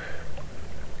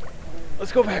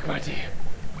 Let's go back, Monty.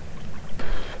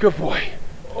 Good boy.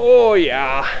 Oh,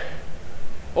 yeah.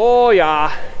 Oh,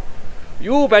 yeah.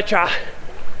 You betcha.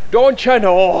 Don't you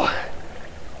know?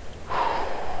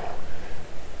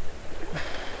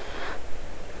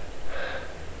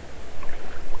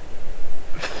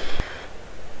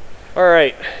 All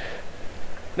right,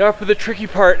 now for the tricky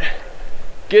part,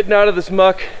 getting out of this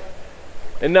muck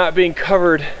and not being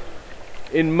covered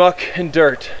in muck and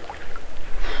dirt.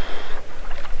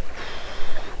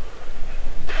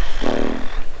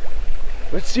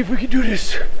 Let's see if we can do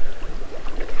this.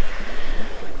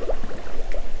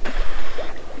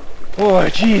 Oh,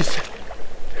 geez.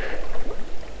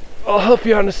 I'll help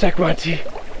you out in a sec, Monty.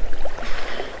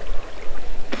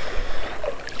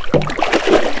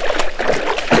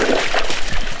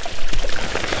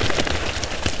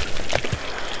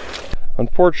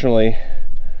 Unfortunately,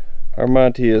 our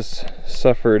Monty has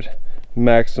suffered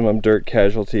maximum dirt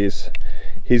casualties.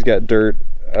 He's got dirt.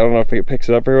 I don't know if he picks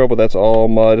it up very well, but that's all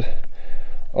mud.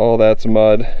 All that's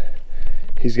mud.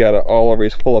 He's got it all over.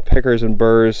 He's full of pickers and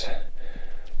burrs.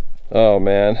 Oh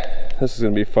man, this is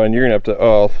gonna be fun. You're gonna have to,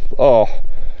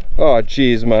 oh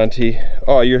geez, Monty.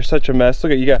 Oh, you're such a mess.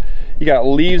 Look at you got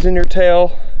leaves in your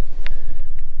tail.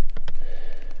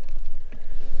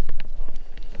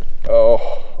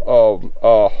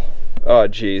 Oh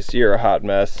geez, you're a hot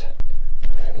mess.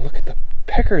 Look at the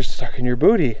peckers stuck in your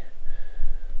booty.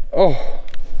 Oh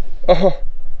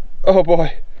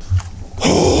boy.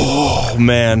 Oh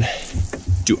man,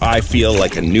 do I feel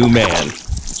like a new man.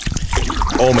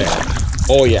 Oh man,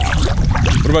 oh yeah.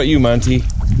 What about you, Monty?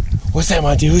 What's that,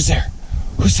 Monty? Who's there?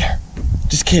 Who's there?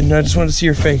 Just kidding, I just wanted to see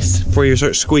your face before you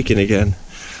start squeaking again.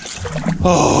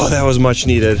 Oh, that was much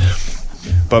needed.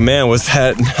 But man, was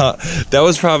that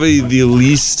was probably the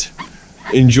least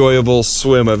enjoyable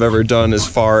swim I've ever done as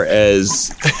far as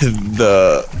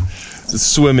the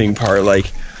swimming part.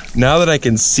 Like, now that I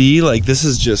can see, like, this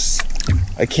is just,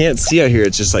 I can't see out here.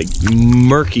 It's just like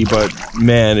murky. But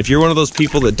man, if you're one of those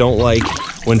people that don't like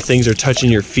when things are touching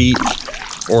your feet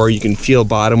or you can feel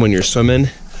bottom when you're swimming,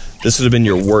 this would have been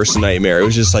your worst nightmare. It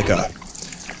was just like a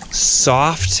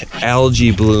soft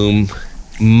algae bloom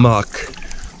muck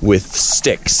with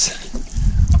sticks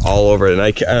all over it. And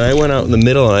I went out in the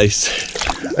middle, and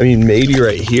I mean, maybe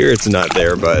right here it's not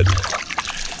there, but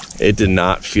it did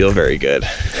not feel very good.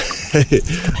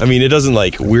 I mean, it doesn't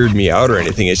like weird me out or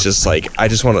anything. It's just like, I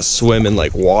just want to swim in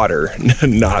like water,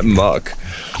 not muck.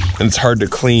 And it's hard to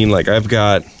clean. Like, I've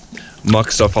got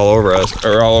muck stuff all over us,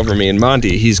 or all over me. And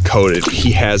Monty, he's coated.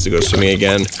 He has to go swimming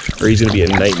again, or he's gonna be a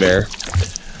nightmare.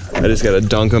 I just gotta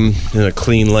dunk him in a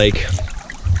clean lake.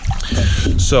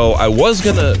 So I was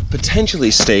gonna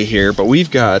potentially stay here, but we've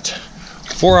got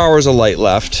 4 hours of light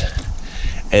left.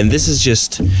 And this is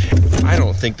just, I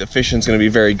don't think the fishing's gonna be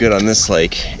very good on this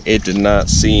lake. It did not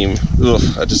seem,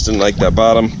 I just didn't like that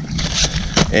bottom.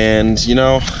 And you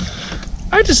know,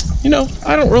 I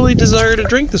don't really desire to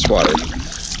drink this water.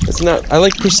 It's not, I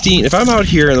like pristine, if I'm out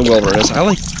here in the wilderness, I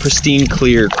like pristine,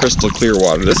 clear, crystal clear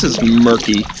water. This is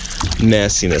murky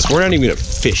nastiness. We're not even gonna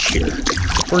fish here.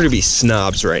 We're gonna be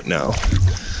snobs right now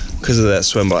because of that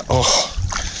swim bot. Oh,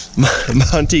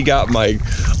 Monty got my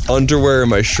underwear and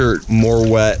my shirt more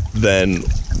wet than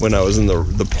when I was in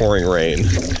the pouring rain.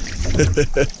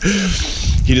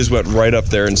 He just went right up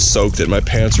there and soaked it. My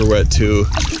pants were wet too.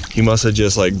 He must have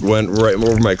just like went right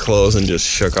over my clothes and just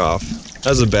shook off. That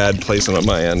was a bad placement on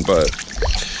my end, but.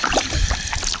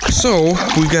 So,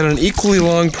 we've got an equally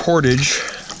long portage,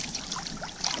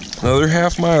 another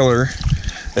half-miler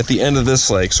at the end of this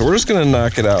lake. So we're just gonna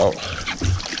knock it out.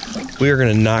 We are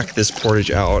gonna knock this portage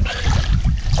out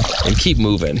and keep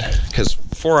moving, because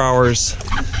 4 hours,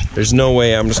 there's no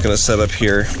way I'm just gonna set up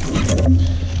here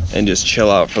and just chill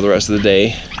out for the rest of the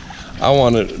day. I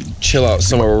want to chill out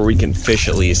somewhere where we can fish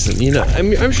at least. And you know,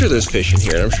 I'm sure there's fish in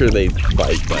here, and I'm sure they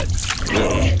bite, but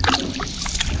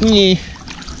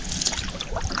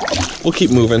we'll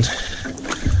keep moving.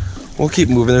 We'll keep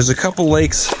moving. There's a couple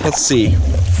lakes. Let's see.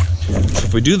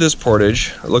 If we do this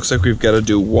portage, it looks like we've got to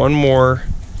do one more,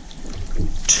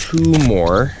 two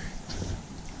more.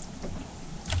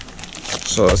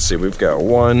 So let's see, we've got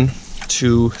 1,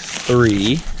 2,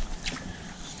 3.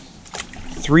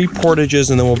 3 portages,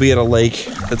 and then we'll be at a lake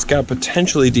that's got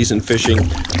potentially decent fishing.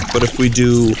 But if we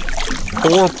do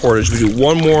 4 portage, we do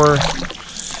one more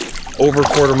over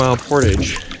quarter-mile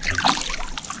portage,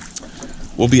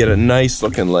 we'll be at a nice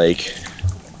looking lake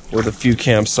with a few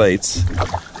campsites.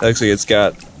 Actually, it's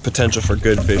got potential for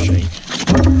good fishing.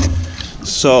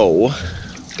 So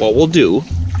what we'll do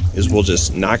is we'll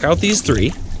just knock out these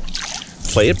 3,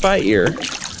 play it by ear.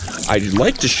 I'd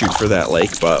like to shoot for that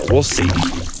lake, but we'll see.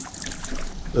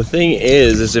 The thing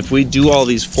is if we do all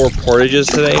these 4 portages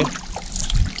today,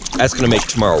 that's gonna make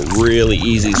tomorrow really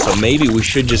easy. So maybe we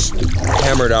should just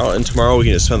hammer it out, and tomorrow we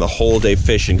can just spend the whole day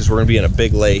fishing, because we're gonna be in a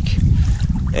big lake,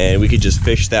 and we could just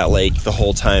fish that lake the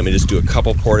whole time and just do a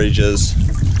couple portages.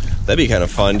 That'd be kind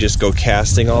of fun, just go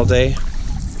casting all day.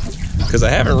 Because I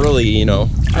haven't really, you know,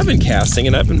 I've been casting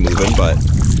and I've been moving, but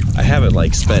I haven't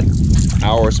like spent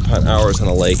hours upon hours on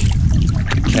a lake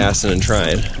casting and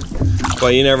trying.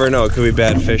 But you never know, it could be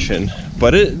bad fishing.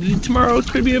 But tomorrow it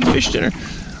could be a fish dinner.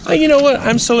 You know what?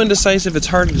 I'm so indecisive. It's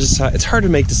hard to decide. It's hard to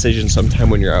make decisions sometime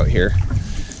when you're out here.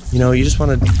 You know, you just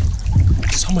want to.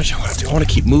 So much I want to do. I want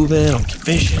to keep moving. I want to keep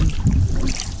fishing.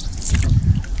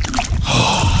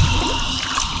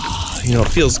 You know, it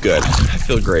feels good. I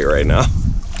feel great right now.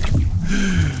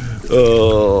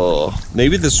 Oh,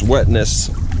 maybe this wetness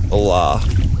will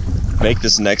make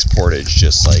this next portage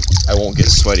just like I won't get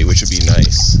sweaty, which would be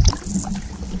nice.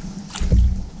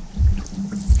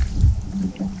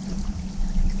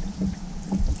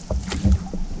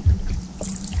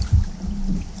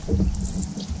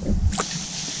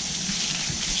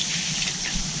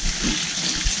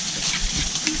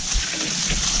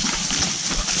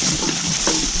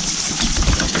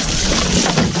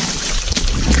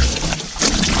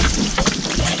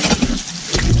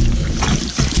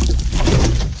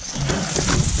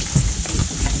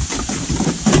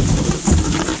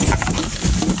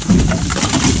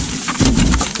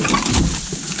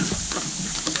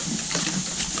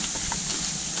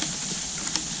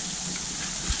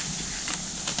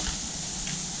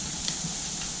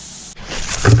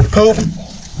 Poop.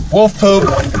 Wolf poop.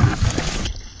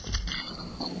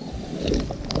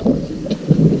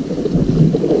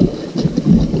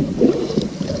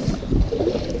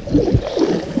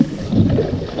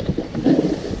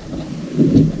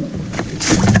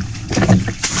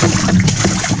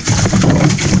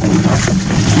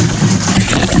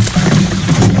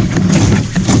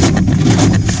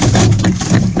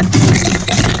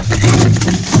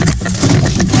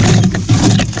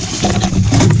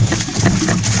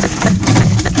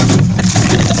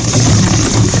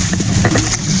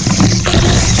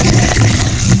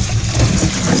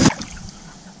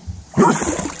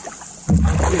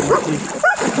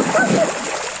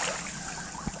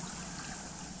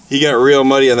 He got real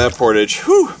muddy on that portage.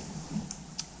 Whew.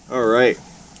 All right,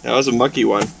 that was a mucky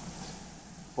one.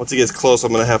 Once he gets close,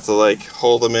 I'm gonna have to like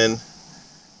hold him in,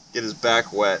 get his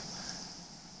back wet.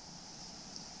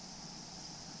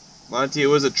 Monty, it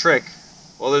was a trick.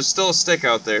 Well, there's still a stick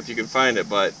out there if you can find it,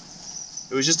 but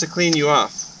it was just to clean you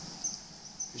off.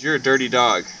 Because you're a dirty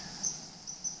dog.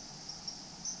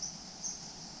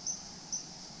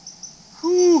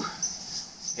 Whew.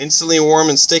 Instantly warm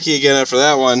and sticky again after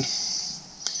that one.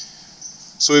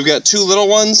 So we've got 2 little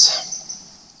ones,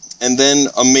 and then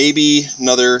a maybe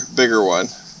another bigger one.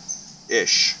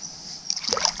 Ish.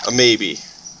 A maybe.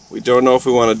 We don't know if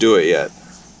we want to do it yet.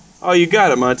 Oh, you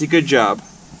got it, Monty. Good job.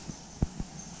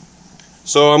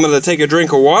 So I'm going to take a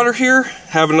drink of water here,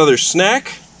 have another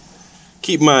snack,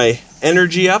 keep my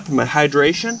energy up, my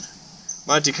hydration.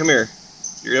 Monty, come here.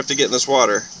 You're going to have to get in this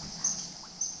water.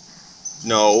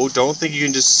 No, don't think you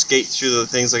can just skate through the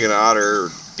things like an otter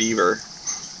or beaver.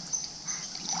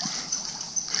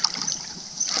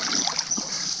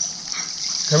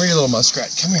 Come here, you little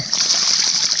muskrat. Come here.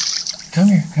 Come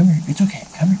here, come here. It's okay.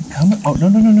 Come here, come here. Oh, no.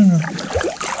 You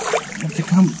have to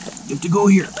come. You have to go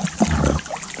here.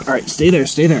 All right, stay there,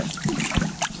 stay there.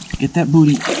 Get that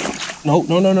booty. No.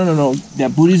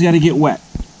 That booty's got to get wet.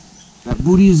 That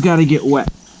booty's got to get wet.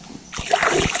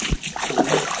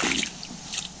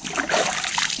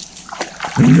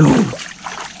 I know.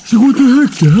 So what the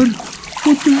heck, Dad?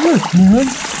 What the heck, man?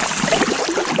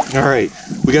 All right,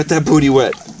 we got that booty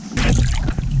wet.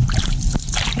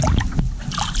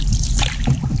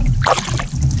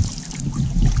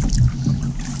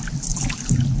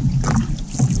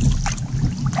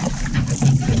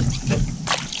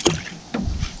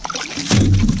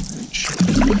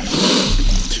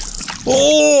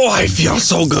 Oh, I feel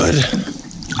so good.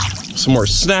 Some more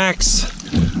snacks.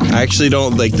 I actually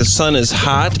don't, like, the sun is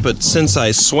hot, but since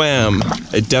I swam,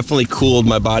 it definitely cooled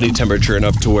my body temperature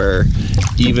enough to where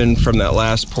even from that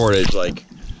last portage, like,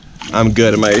 I'm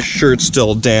good and my shirt's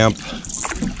still damp.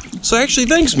 So actually,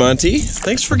 thanks, Monty.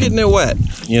 Thanks for getting it wet,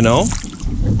 you know?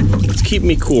 It's keeping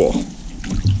me cool.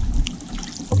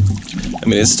 I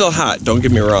mean, it's still hot, don't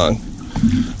get me wrong.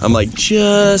 I'm like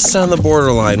just on the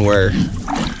borderline where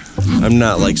I'm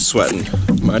not like sweating.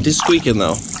 Monty's squeaking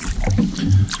though.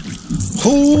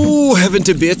 Oh, heaven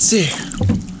to Bitsy.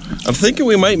 I'm thinking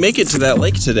we might make it to that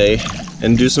lake today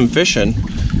and do some fishing.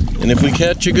 And if we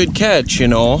catch a good catch, you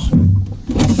know,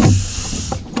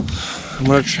 I'm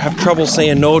gonna have trouble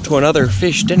saying no to another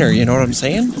fish dinner, you know what I'm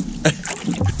saying?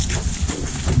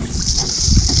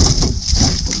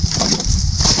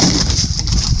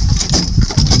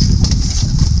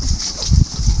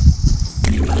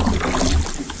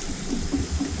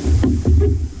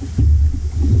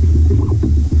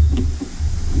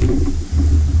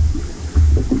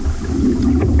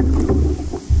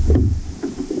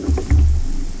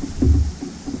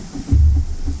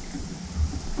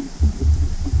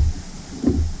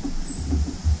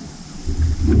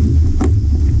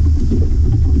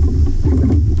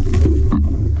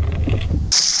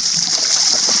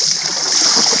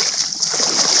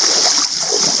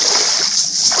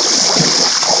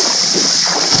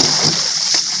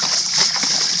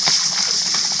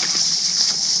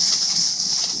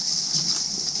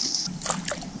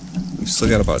 Still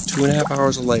got about 2.5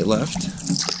 hours of light left.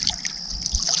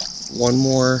 One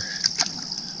more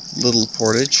little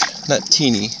portage, not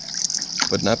teeny,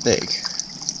 but not big.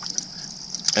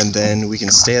 And then we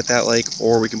can stay at that lake,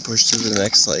 or we can push through to the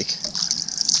next lake.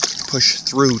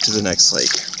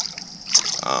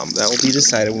 That will be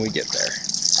decided when we get there.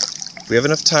 If we have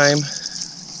enough time,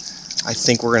 I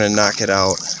think we're gonna knock it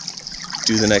out,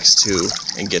 do the next 2,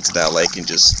 and get to that lake and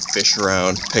just fish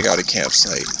around, pick out a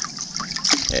campsite,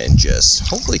 and just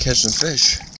hopefully catch some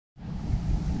fish.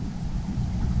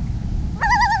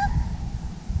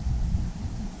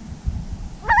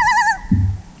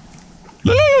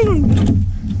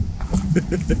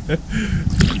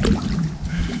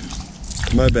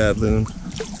 My bad, Lennon.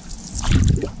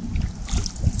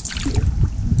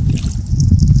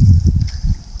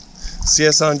 See,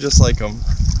 I sound just like him.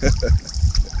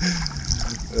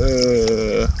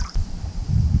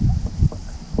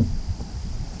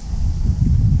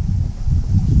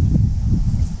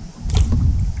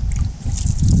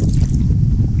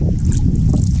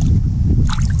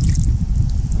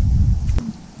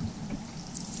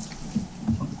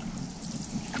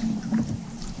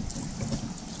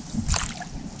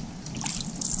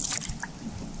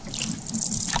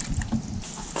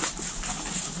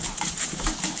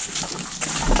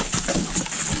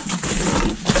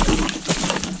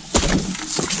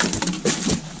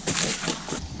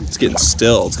 Getting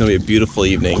still. It's gonna be a beautiful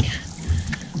evening.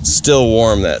 It's still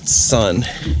warm. That sun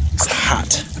is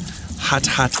hot. Hot,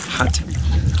 hot, hot,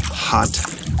 hot.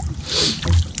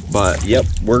 But yep,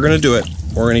 we're gonna do it.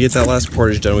 We're gonna get that last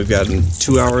portage done. We've got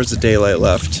 2 hours of daylight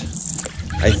left.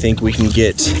 I think we can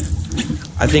get to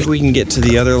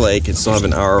the other lake and still have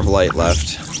an hour of light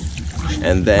left.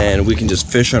 And then we can just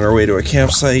fish on our way to a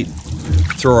campsite,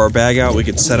 throw our bag out, we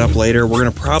can set up later. We're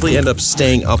gonna probably end up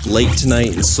staying up late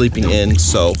tonight and sleeping in,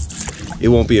 so it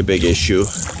won't be a big issue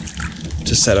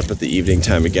to set up at the evening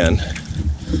time again.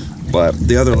 But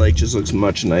the other lake just looks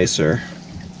much nicer.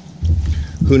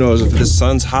 Who knows, if the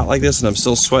sun's hot like this and I'm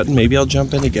still sweating, maybe I'll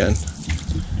jump in again.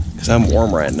 Because I'm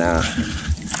warm right now.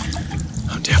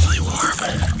 I'm definitely warm.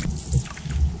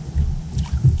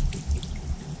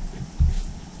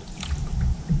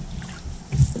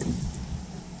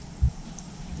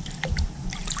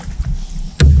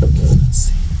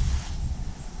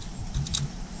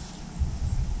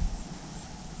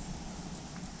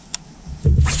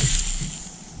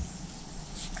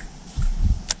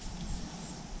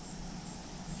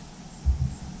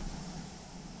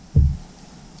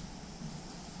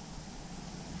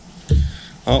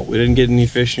 Oh, we didn't get any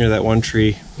fish near that one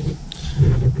tree.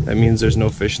 That means there's no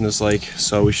fish in this lake,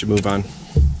 so we should move on.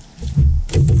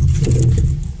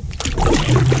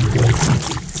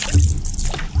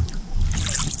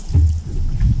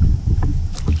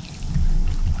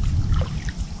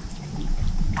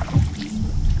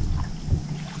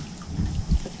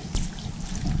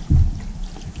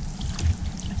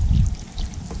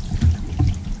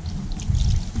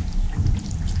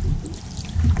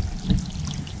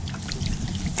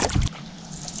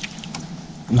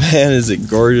 Man, is it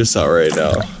gorgeous out right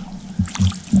now.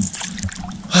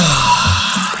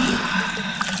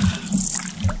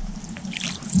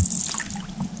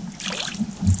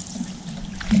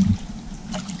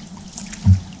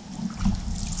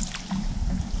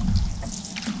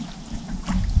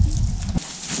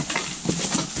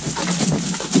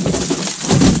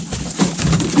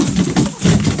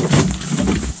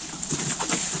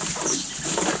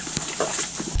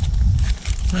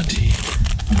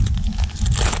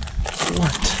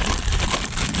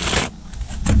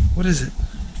 What is it?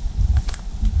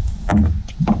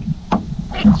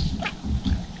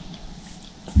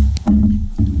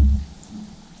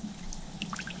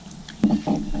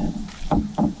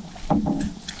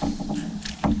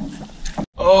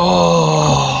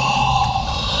 Oh,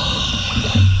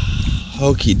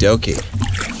 okie dokie.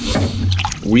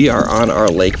 We are on our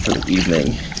lake for the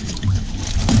evening.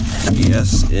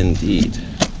 Yes, indeed.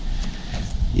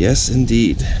 Yes,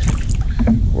 indeed.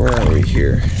 Where are we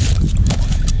here?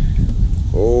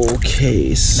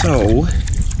 Okay, so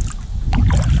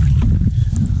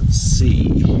let's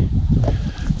see.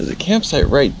 There's a campsite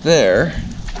right there.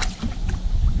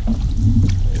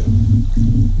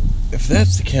 If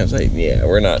that's the campsite, yeah,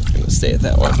 we're not going to stay at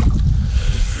that one.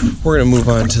 We're going to move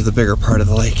on to the bigger part of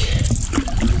the lake.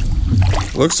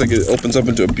 Looks like it opens up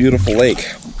into a beautiful lake.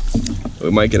 We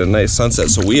might get a nice sunset.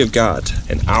 So we have got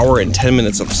an hour and 10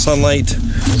 minutes of sunlight.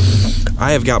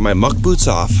 I have got my muck boots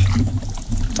off.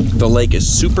 The lake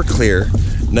is super clear,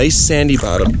 nice sandy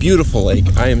bottom, beautiful lake.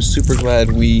 I am super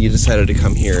glad we decided to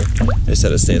come here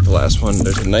instead of stay at the last one.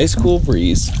 There's a nice cool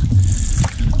breeze.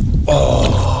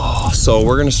 Oh, so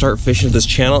we're gonna start fishing this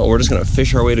channel. We're just gonna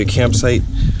fish our way to a campsite.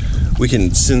 We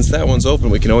can, since that one's open,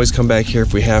 we can always come back here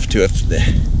if we have to. If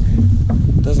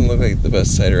it doesn't look like the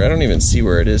best cider. I don't even see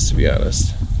where it is, to be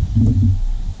honest.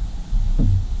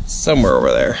 Somewhere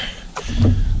over there.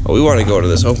 Well, we want to go to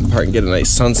this open part and get a nice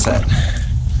sunset.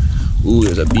 Ooh,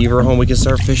 there's a beaver home we can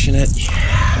start fishing at.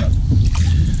 Yeah.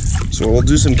 So we'll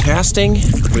do some casting.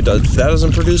 If that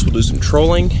doesn't produce, we'll do some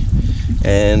trolling.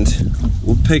 And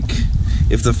we'll pick,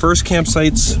 if the first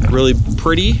campsite's really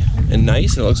pretty and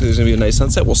nice, and it looks like there's gonna be a nice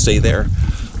sunset, we'll stay there.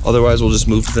 Otherwise, we'll just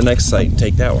move to the next site and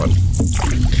take that one.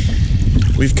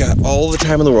 We've got all the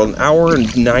time in the world, an hour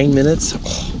and 9 minutes.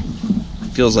 Oh,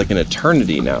 feels like an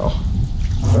eternity now.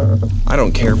 I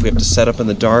don't care if we have to set up in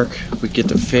the dark, if we get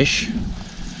to fish.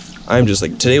 I'm just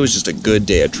like, today was just a good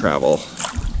day of travel.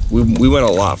 We went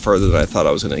a lot further than I thought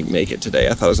I was gonna make it today.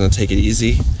 I thought I was gonna take it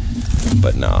easy,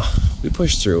 but nah, we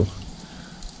pushed through.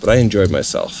 But I enjoyed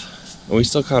myself, and we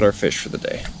still caught our fish for the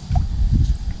day.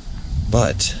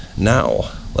 But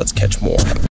now, let's catch more.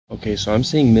 Okay, so I'm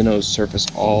seeing minnows surface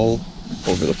all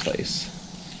over the place.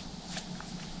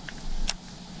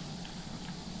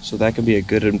 So that could be a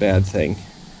good and bad thing.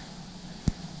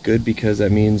 Good because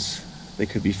that means they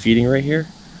could be feeding right here.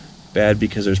 Bad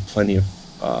because there's plenty of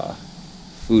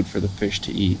food for the fish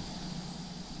to eat.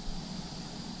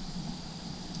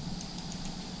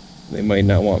 They might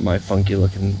not want my funky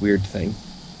looking weird thing.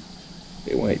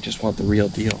 They might just want the real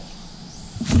deal.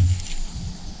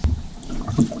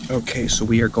 Okay, so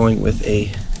we are going with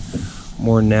a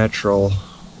more natural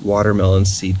watermelon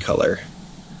seed color.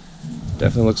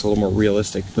 Definitely looks a little more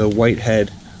realistic. The white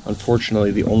head,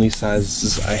 unfortunately, the only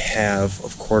sizes I have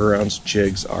of 1/4 ounce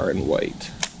jigs are in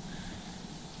white.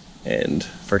 And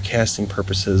for casting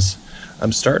purposes,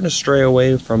 I'm starting to stray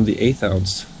away from the 1/8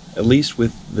 ounce, at least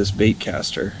with this bait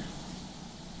caster.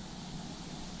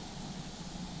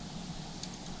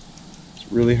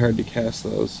 It's really hard to cast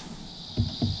those.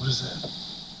 What is that?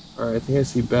 Alright, I think I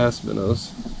see bass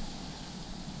minnows.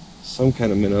 Some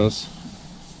kind of minnows.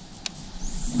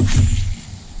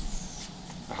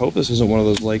 I hope this isn't one of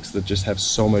those lakes that just have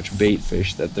so much bait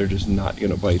fish that they're just not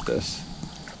going to bite this.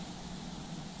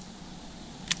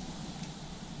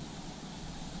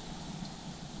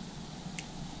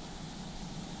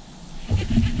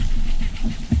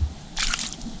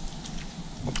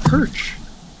 A perch.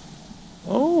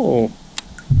 Oh.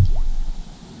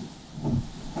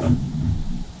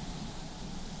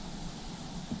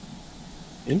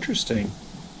 Interesting.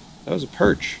 That was a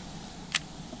perch.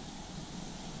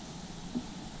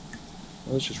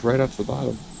 That was just right off the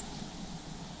bottom.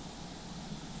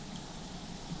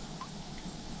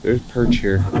 There's perch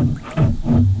here.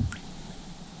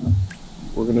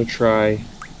 We're gonna try.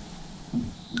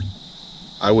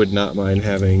 I would not mind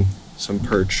having some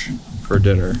perch for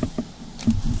dinner.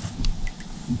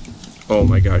 Oh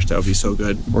my gosh, that would be so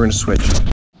good. We're gonna switch.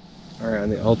 Alright, on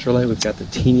the ultralight, we've got the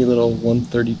teeny little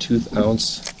 1/32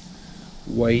 ounce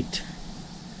white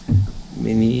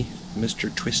mini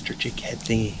Mr. Twister jig head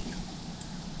thingy.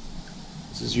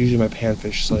 This is usually my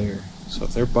panfish slayer, so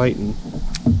if they're biting,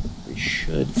 they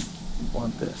should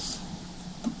want this.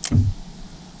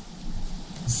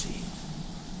 Let's see.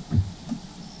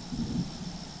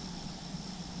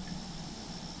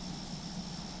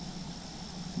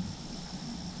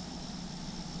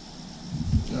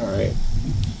 Alright.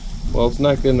 Well, it's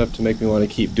not good enough to make me want to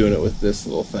keep doing it with this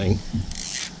little thing.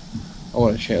 I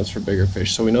want a chance for bigger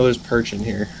fish. So we know there's perch in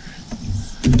here.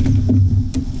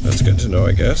 That's good to know,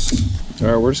 I guess.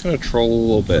 Alright, we're just going to troll a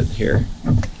little bit here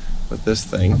with this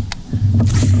thing.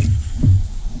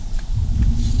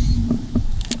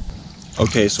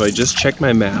 Okay, so I just checked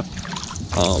my map.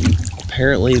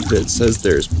 Apparently it says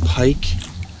there's pike,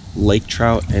 lake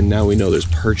trout, and now we know there's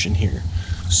perch in here.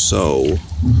 So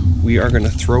we are going to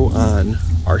throw on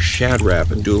our shad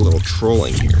wrap and do a little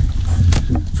trolling here.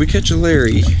 If we catch a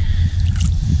Larry,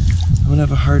 I'm going to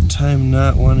have a hard time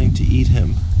not wanting to eat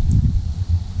him.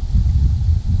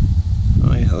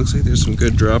 Oh yeah, it looks like there's some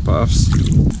good drop-offs.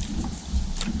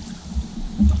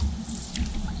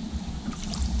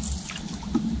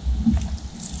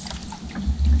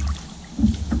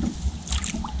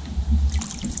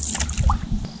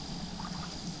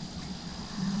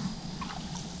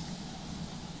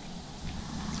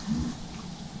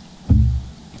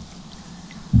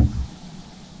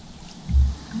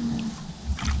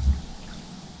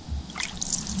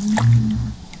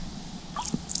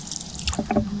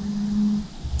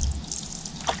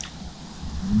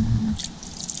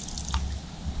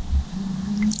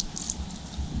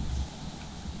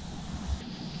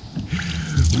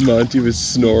 Monty was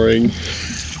snoring.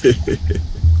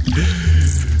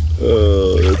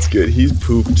 Oh, that's good. He's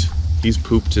pooped. He's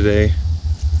pooped today.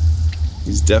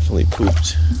 He's definitely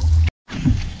pooped.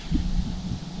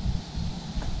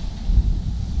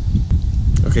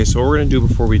 Okay, so what we're gonna do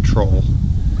before we troll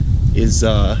is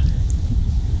I've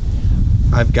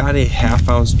got a 1/2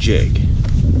 ounce jig,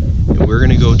 and we're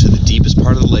gonna go to the deepest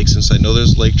part of the lake since I know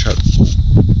there's lake trout.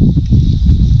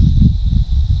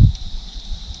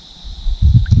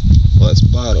 Well, that's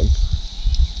bottom. I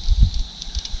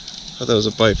thought that was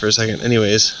a bite for a second.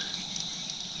 Anyways.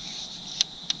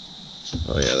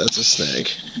 Oh yeah, that's a snag.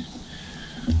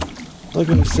 Like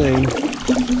I was saying.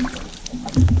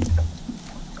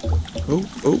 Oh,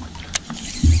 oh.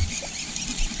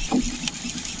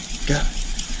 Got it.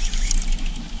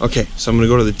 Okay, so I'm gonna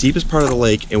go to the deepest part of the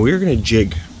lake and we're gonna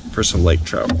jig for some lake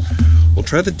trout. We'll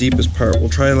try the deepest part. We'll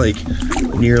try like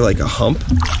near like a hump.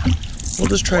 We'll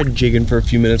just try jigging for a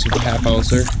few minutes with a 1/2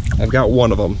 ouncer. I've got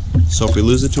one of them, so if we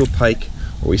lose it to a pike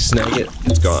or we snag it,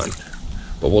 it's gone.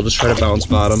 But we'll just try to bounce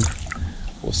bottom.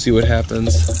 We'll see what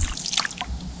happens.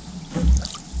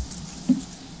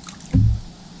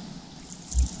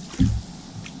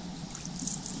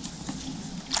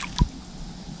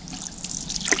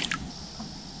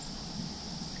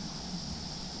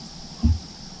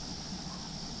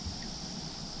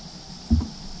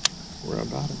 We're on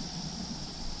bottom.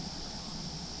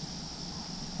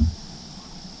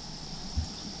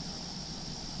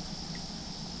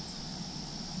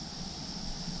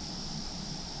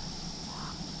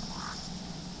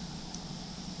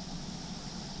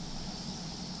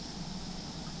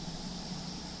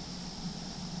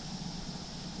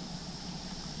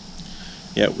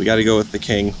 Yeah, we got to go with the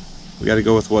king. We got to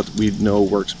go with what we know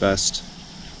works best.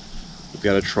 We've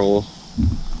got to troll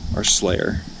our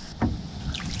slayer.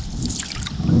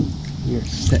 We are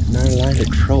setting our line to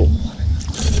troll.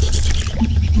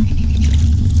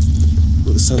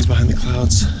 Well, the sun's behind the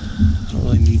clouds. I don't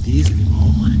really need these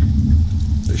anymore.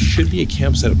 There should be a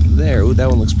campsite up there. Ooh, that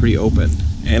one looks pretty open.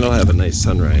 And it'll have a nice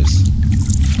sunrise.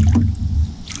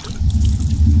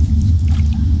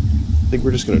 I think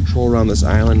we're just gonna troll around this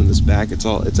island and this back. It's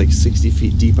like 60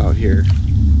 feet deep out here.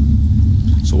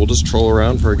 So we'll just troll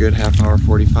around for a good half hour,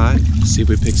 45, see if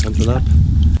we pick something up.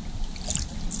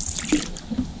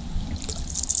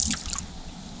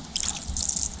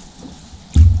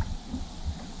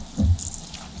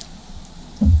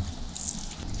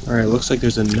 Alright, looks like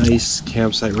there's a nice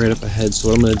campsite right up ahead, so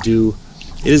what I'm going to do,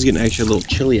 it is getting actually a little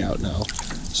chilly out now,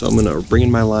 so I'm going to bring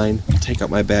in my line, take out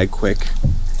my bag quick,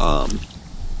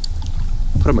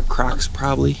 put on my Crocs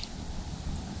probably,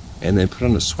 and then put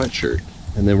on a sweatshirt,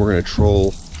 and then we're going to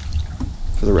troll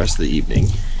for the rest of the evening.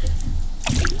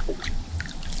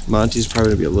 Monty's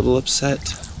probably going to be a little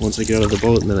upset once I get out of the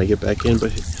boat and then I get back in,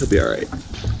 but he'll be alright.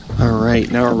 Alright,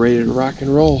 now we're ready to rock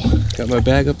and roll. Got my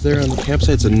bag up there on the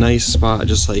campsite. It's a nice spot,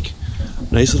 just like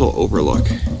nice little overlook.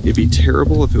 It'd be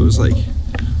terrible if it was like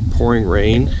pouring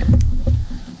rain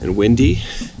and windy,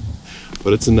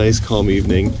 but it's a nice calm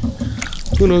evening.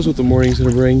 Who knows what the morning's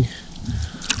gonna bring,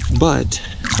 but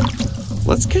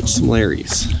let's catch some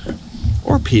Larrys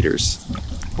or Peters,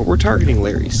 but we're targeting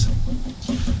Larrys.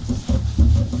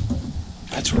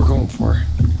 That's what we're going for.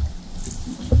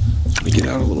 Let me get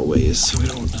out a little ways so I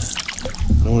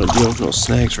don't want to deal with no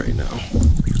snags right now.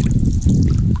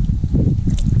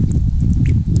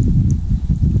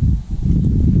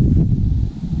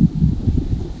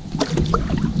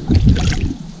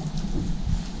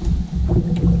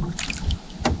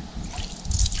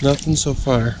 Nothing so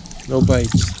far. No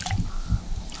bites.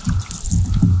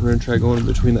 We're going to try going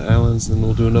between the islands, and then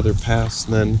we'll do another pass,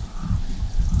 and then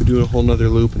we do a whole nother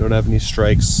loop and don't have any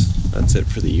strikes. That's it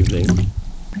for the evening.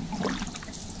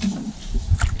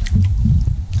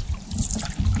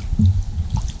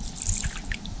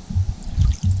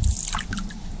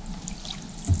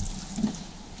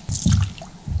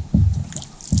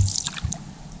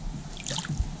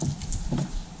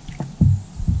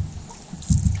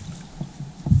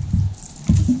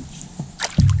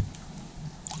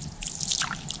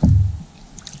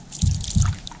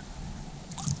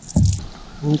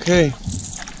 Okay,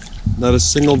 not a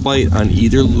single bite on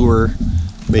either lure.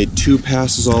 Made 2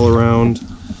 passes all around.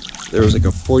 There was like a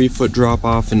 40-foot drop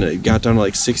off and it got down to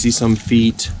like 60 some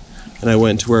feet, and I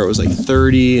went to where it was like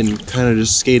 30 and kind of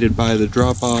just skated by the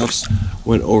drop offs,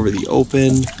 went over the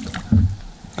open.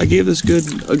 I gave this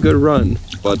a good run,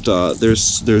 but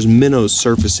there's minnows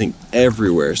surfacing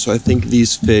everywhere, so I think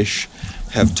these fish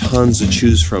have tons to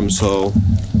choose from, so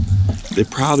they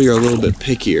probably are a little bit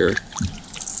pickier.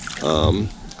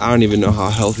 I don't even know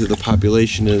how healthy the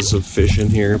population is of fish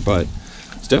in here, but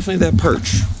it's definitely that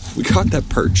perch. We caught that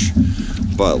perch.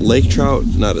 But lake trout,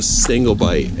 not a single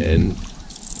bite, and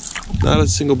not a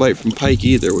single bite from pike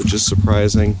either, which is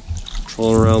surprising.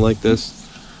 Trolling around like this.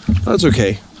 That's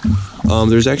okay.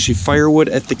 There's actually firewood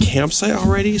at the campsite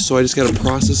already, so I just got to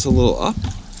process a little up.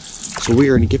 So we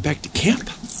are going to get back to camp,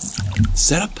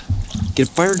 set up, get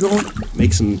a fire going,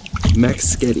 make some mac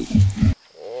sketty.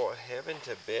 Oh, heaven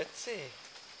to Betsy.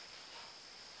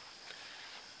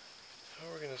 How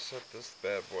are we going to set this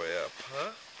bad boy up,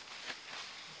 huh?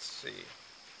 Let's see.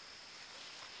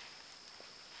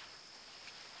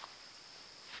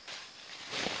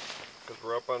 Because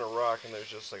we're up on a rock and there's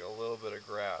just like a little bit of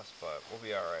grass, but we'll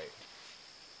be alright.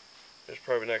 There's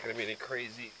probably not going to be any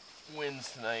crazy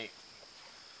winds tonight,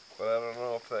 but I don't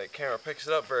know if that camera picks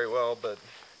it up very well, but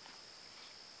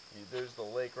there's the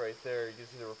lake right there. You can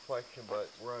see the reflection,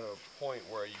 but we're on a point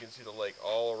where you can see the lake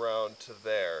all around to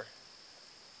there.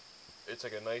 It's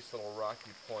like a nice little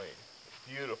rocky point.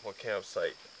 Beautiful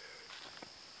campsite.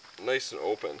 Nice and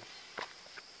open.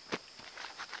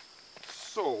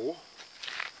 So,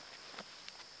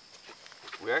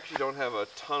 we actually don't have a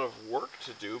ton of work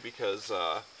to do because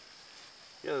yeah,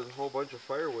 there's a whole bunch of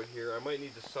firewood here. I might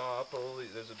need to saw up a little.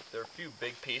 There are a few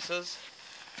big pieces,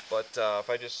 but if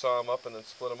I just saw them up and then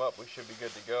split them up, we should be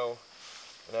good to go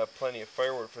and have plenty of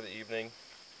firewood for the evening.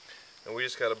 And we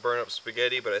just got to burn up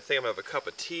spaghetti, but I think I'm going to have a cup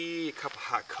of tea, a cup of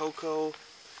hot cocoa.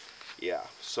 Yeah,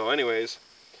 so anyways,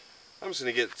 I'm just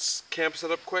going to get camp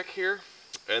set up quick here,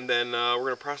 and then we're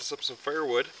going to process up some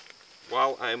firewood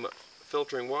while I'm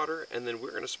filtering water, and then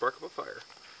we're going to spark up a fire.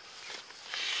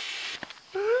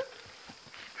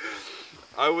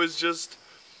 I was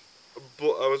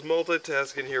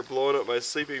multitasking here, blowing up my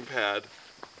sleeping pad,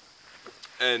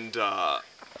 and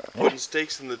putting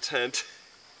stakes in the tent,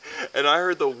 and I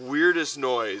heard the weirdest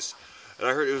noise, and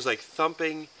I heard it was like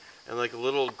thumping and like a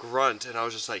little grunt, and I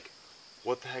was just like,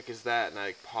 what the heck is that? And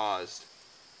I paused,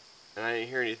 and I didn't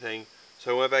hear anything,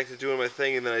 so I went back to doing my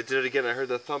thing, and then I did it again. I heard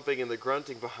the thumping and the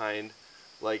grunting behind,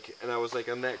 like, and I was like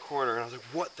on that corner, and I was like,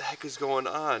 what the heck is going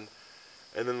on?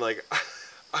 And then like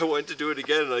I went to do it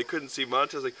again, and I couldn't see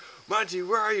Monty. I was like, Monty,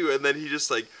 where are you? And then he just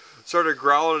like started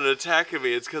growling and attacking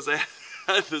me. It's because I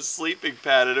had the sleeping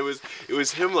pad, and it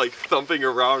was him like thumping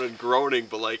around and groaning,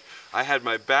 but like I had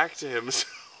my back to him,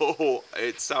 so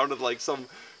it sounded like some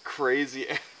crazy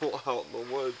animal out in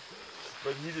the woods.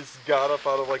 But he just got up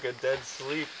out of like a dead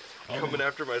sleep, coming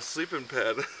after my sleeping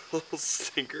pad. Little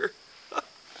stinker.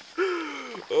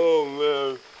 Oh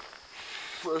man,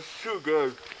 that's too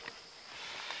good.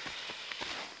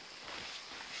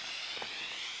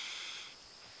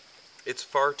 It's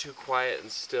far too quiet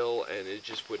and still, and it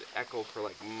just would echo for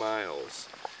like miles,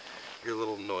 your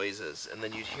little noises. And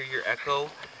then you'd hear your echo,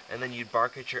 and then you'd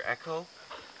bark at your echo,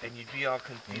 and you'd be all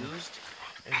confused.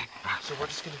 And so we'll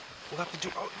have to do,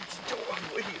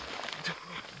 what are you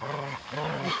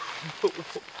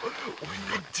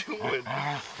doing?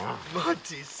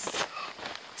 Monty,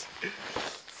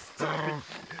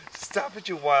 stop it,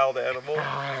 you wild animal.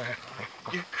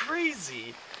 You're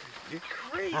crazy. You're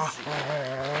crazy.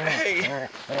 Hey,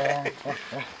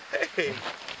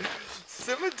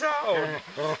 simmer down.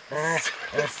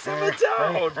 Simmer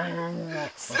down.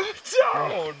 Simmer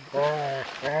down.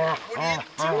 What are you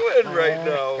doing right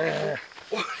now?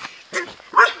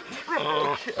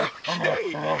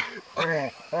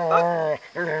 Okay.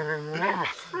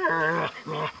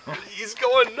 He's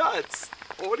going nuts.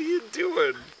 What are you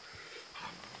doing?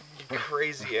 You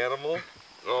crazy animal.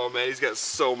 Oh man, he's got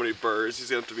so many burrs.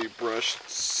 He's going to have to be brushed.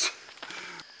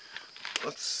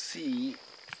 Let's see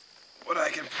what I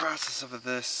can process of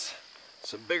this.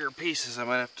 Some bigger pieces, I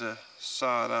might have to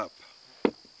saw it up.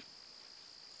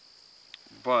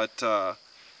 But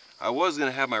I was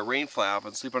going to have my rain flap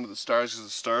and sleep under the stars because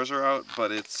the stars are out,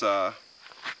 but it's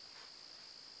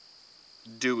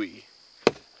dewy.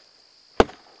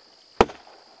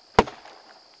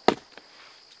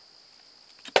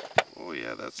 Oh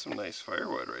yeah, that's some nice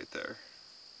firewood right there.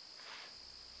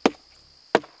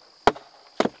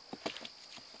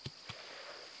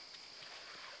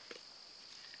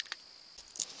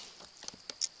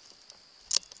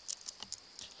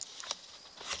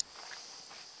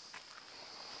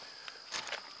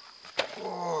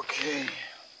 Okay.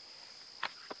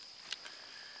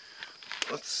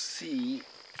 Let's see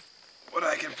what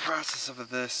I can process of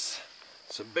this.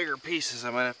 Some bigger pieces, I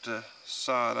might have to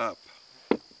saw it up.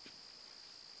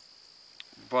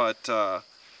 But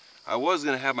I was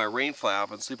going to have my rain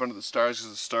flap and sleep under the stars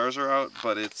because the stars are out,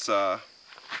 but it's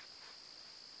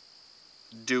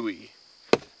dewy.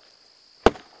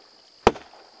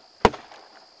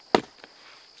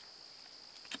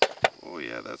 Oh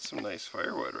yeah, that's some nice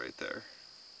firewood right there.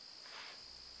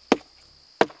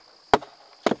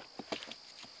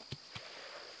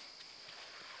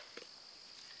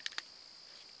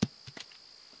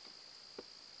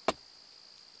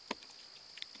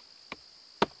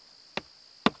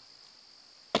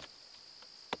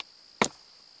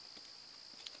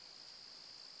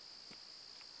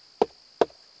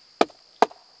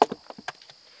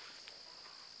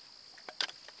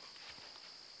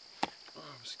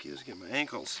 Mosquitoes get my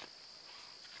ankles.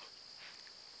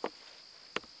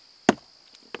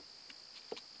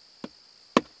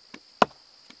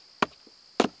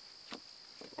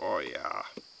 Oh yeah.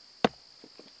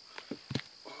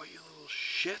 Oh, you little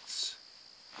shits.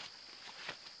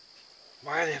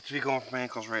 Why do they have to be going for my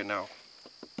ankles right now?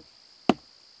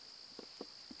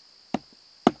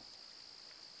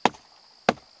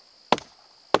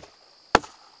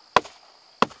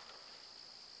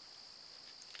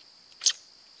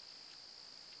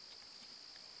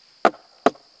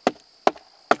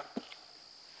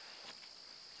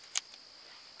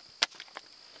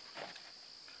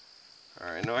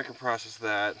 Alright, I know I can process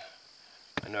that.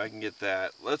 I know I can get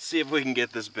that. Let's see if we can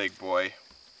get this big boy.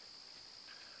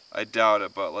 I doubt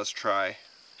it, but let's try.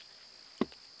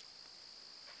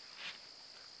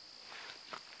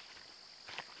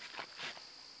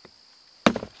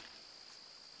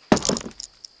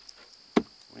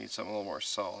 We need something a little more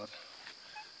solid.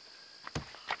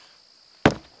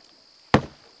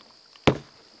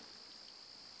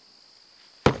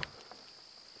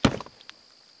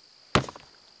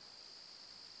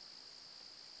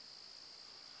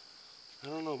 I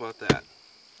don't know about that.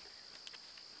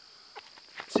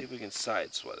 Let's see if we can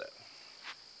side sweat it.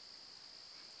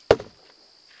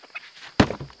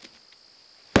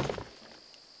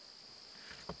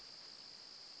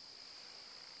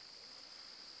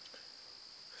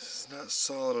 not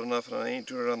solid enough, and I ain't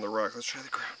doing it on the rock. Let's try the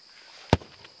ground.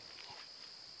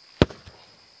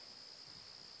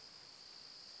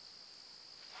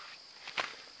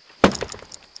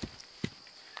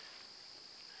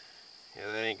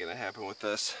 Yeah, that ain't gonna happen with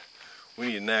this. We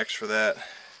need an axe for that.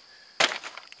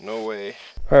 No way.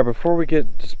 Alright, before we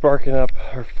get to sparking up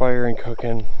our fire and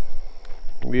cooking,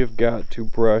 we have got to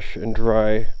brush and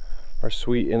dry our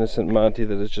sweet innocent Monty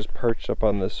that is just perched up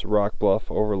on this rock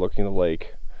bluff overlooking the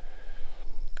lake.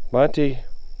 Monty,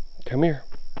 come here.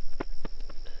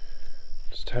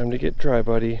 It's time to get dry,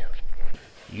 buddy.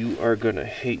 You are gonna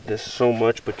hate this so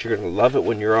much, but you're gonna love it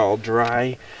when you're all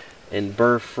dry and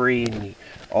burr free and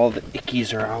all the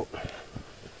ickies are out.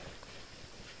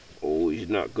 Oh, he's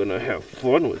not gonna have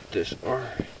fun with this,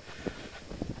 alright.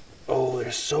 Oh,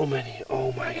 there's so many.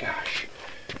 Oh my gosh.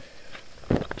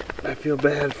 I feel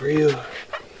bad for you.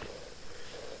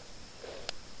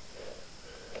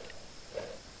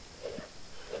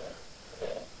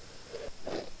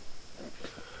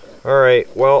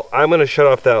 Alright, well, I'm gonna shut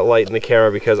off that light in the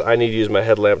camera because I need to use my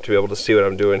headlamp to be able to see what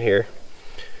I'm doing here.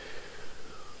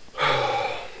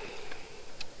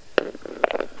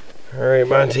 Alright,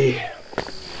 Monty.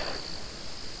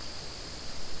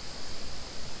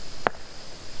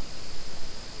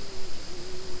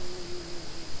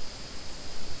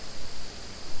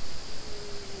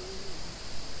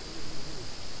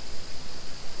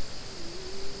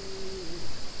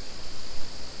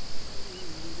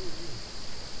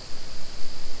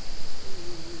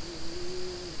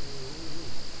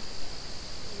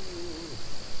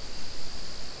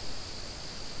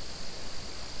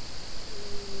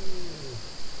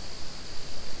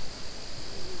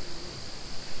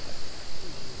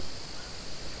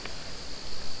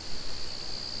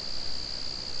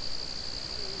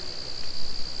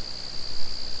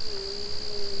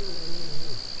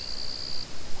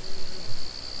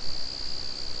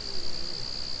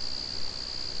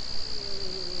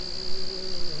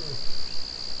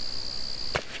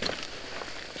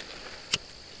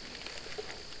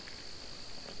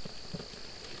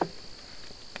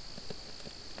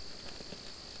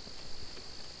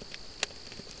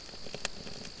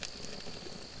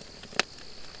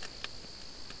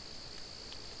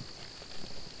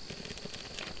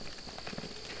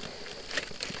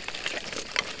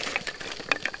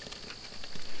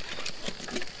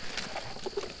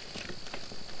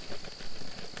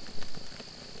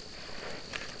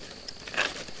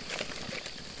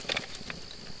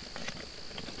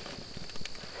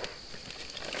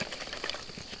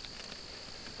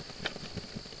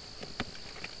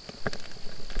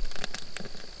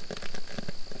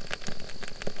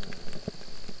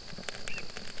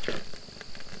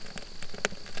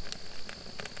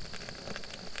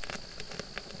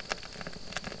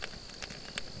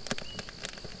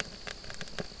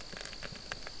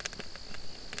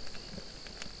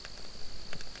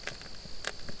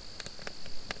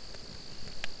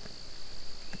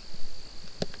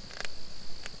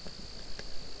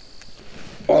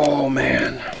 Oh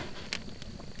man.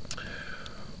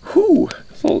 Whew,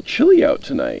 it's a little chilly out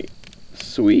tonight.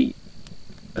 Sweet.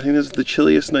 I think this is the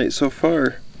chilliest night so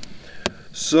far.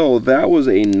 So that was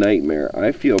a nightmare.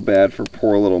 I feel bad for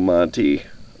poor little Monty.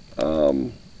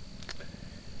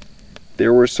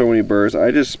 There were so many burrs.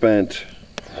 I just spent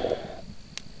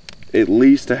at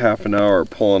least a half an hour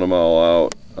pulling them all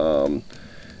out.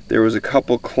 There was a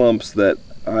couple clumps that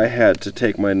I had to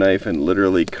take my knife and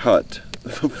literally cut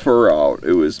the fur out.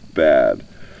 It was bad.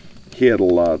 He had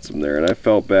lots of them there and I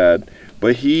felt bad,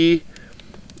 but he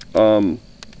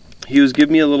was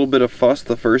giving me a little bit of fuss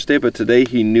the first day, but today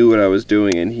he knew what I was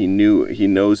doing and he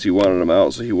knows he wanted them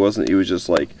out, so he was just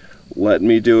like letting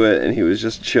me do it, and he was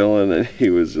just chilling and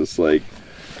he was just like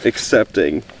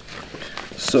accepting.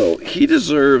 So he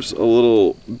deserves a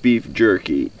little beef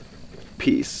jerky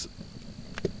piece,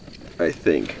 I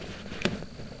think.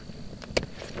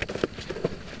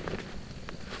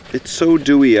 It's so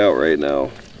dewy out right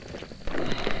now.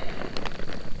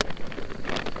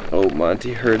 Oh,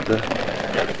 Monty heard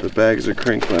the bags are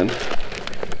crinkling.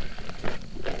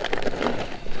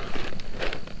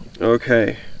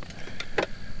 Okay.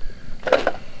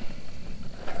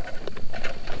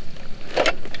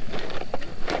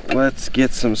 Let's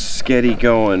get some sketty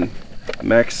going.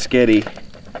 Max sketty.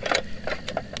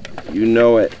 You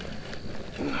know it.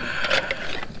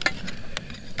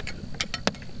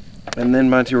 And then,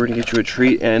 Monty, we're gonna get you a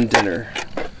treat and dinner.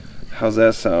 How's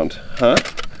that sound? Huh?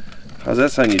 How's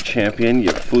that sound, you champion, you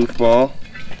floofball?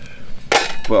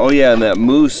 Well, oh yeah, and that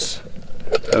moose.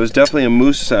 That was definitely a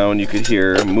moose sound you could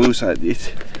hear. A moose,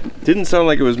 it didn't sound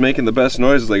like it was making the best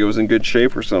noises, like it was in good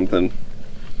shape or something.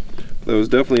 That was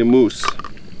definitely a moose.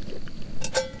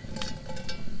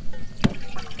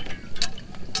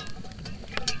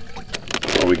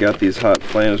 got these hot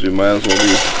flames, we might as well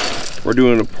be. We're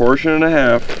doing a portion and a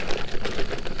half.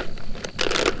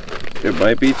 It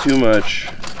might be too much.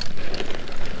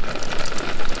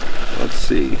 Let's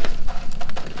see.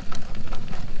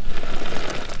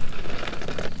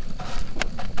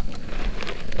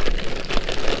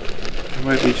 It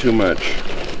might be too much.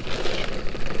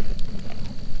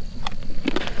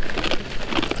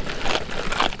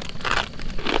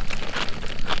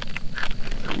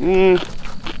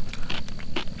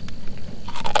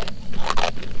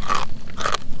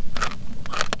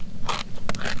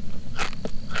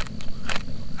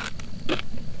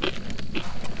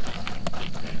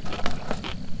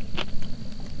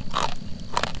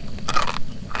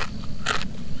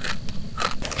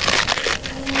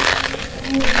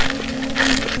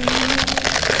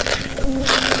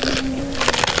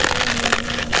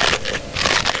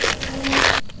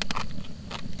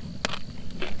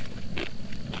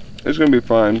 It's gonna be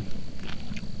fine.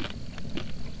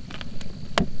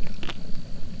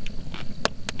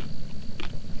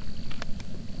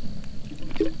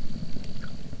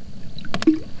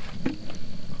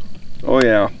 Oh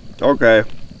yeah, okay.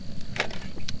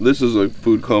 This is a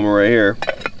food coma right here.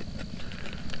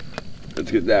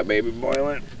 Let's get that baby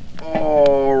boiling.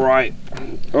 All right,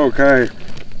 okay.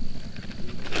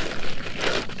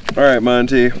 All right,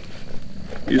 Monty.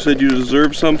 You said you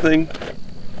deserve something.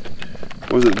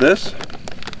 Was it this?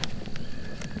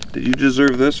 Did you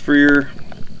deserve this for your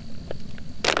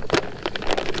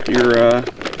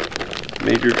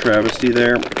major travesty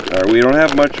there? We don't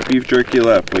have much beef jerky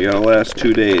left. We gotta last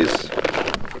 2 days.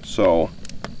 So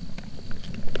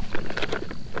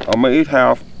I'm gonna eat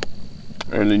half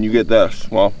and then you get this.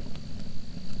 Well,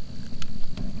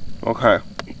 okay.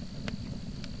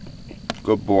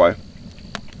 Good boy.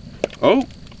 Oh,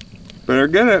 better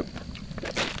get it.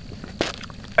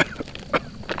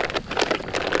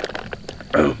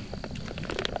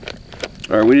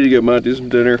 Alright, we need to get Monty some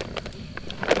dinner.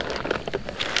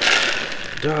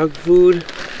 Dog food.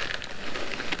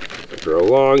 After a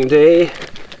long day,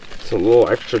 some little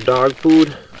extra dog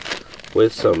food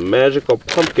with some magical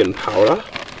pumpkin powder.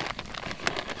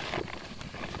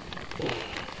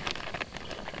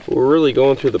 We're really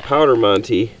going through the powder,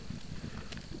 Monty.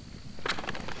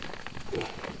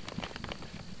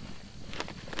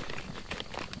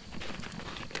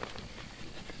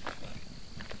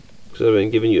 I've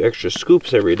been giving you extra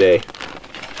scoops every day.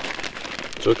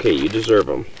 It's okay, you deserve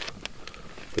them.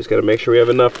 Just gotta make sure we have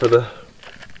enough for the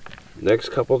next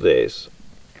couple days.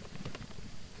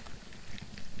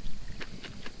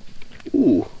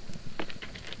 Ooh.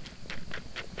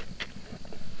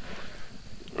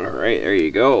 Alright, there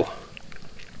you go.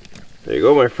 There you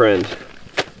go, my friend.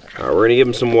 We're gonna give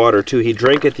him some water too. He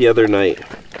drank it the other night.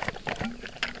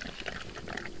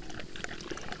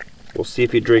 We'll see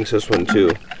if he drinks this one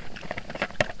too.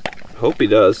 Hope he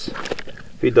does.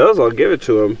 If he does, I'll give it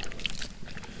to him.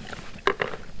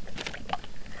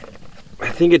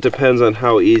 I think it depends on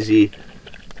how easy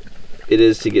it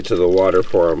is to get to the water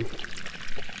for him.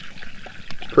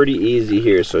 It's pretty easy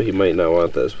here, so he might not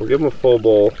want this. We'll give him a full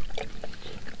bowl,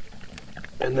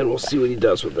 and then we'll see what he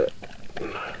does with it.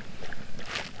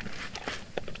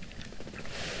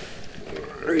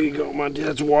 There you go, Monty.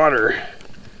 That's water.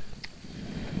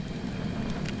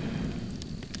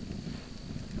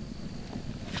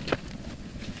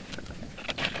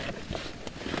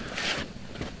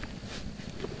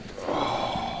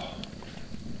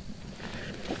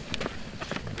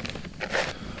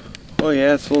 Oh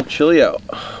yeah, it's a little chilly out.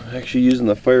 I'm actually using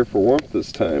the fire for warmth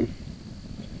this time.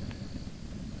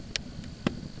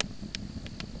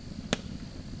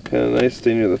 Kind of nice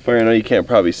staying near the fire. I know you can't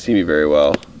probably see me very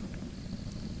well.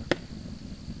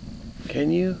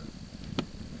 Can you?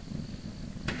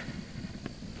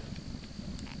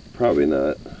 Probably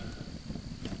not.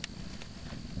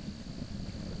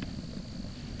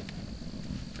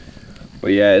 But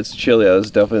yeah, it's chilly. It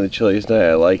was definitely the chilliest night.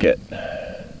 I like it.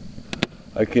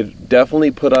 I could definitely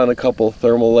put on a couple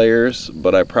thermal layers,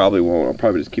 but I probably won't. I'll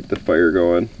probably just keep the fire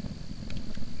going.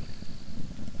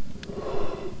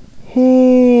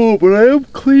 Oh, but I am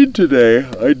clean today.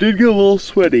 I did get a little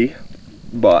sweaty,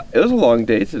 but it was a long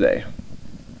day today.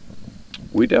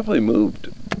 We definitely moved.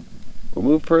 We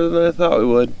moved further than I thought we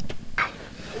would.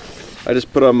 I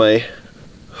just put on my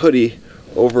hoodie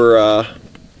over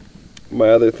my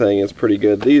other thing. It's pretty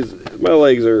good. My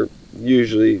legs are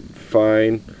usually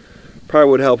fine.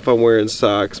 Probably would help if I'm wearing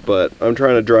socks, but I'm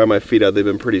trying to dry my feet out. They've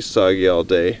been pretty soggy all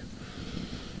day.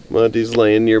 Monty's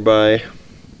laying nearby.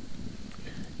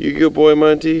 You good boy,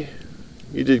 Monty?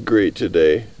 You did great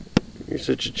today. You're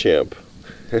such a champ.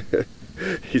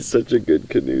 He's such a good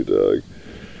canoe dog.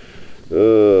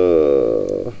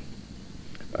 I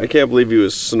can't believe he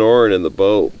was snoring in the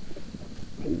boat.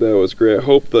 That was great. I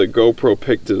hope the GoPro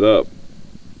picked it up.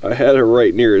 I had it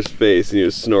right near his face and he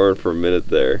was snoring for a minute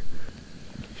there.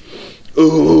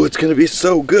 Ooh, it's gonna be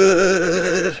so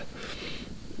good.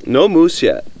 No moose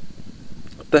yet.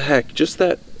 What the heck? Just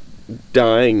that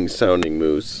dying sounding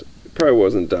moose. It probably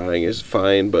wasn't dying, it's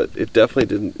fine, but it definitely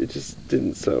didn't, it just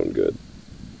didn't sound good.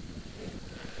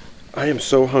 I am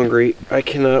so hungry. I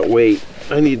cannot wait.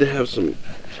 I need to have some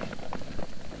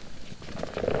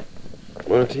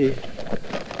tea.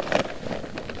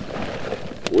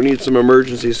 We need some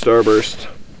emergency starburst.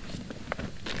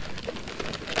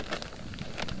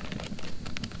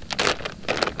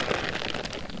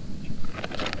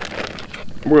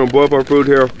 We're gonna blow up our food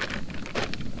here.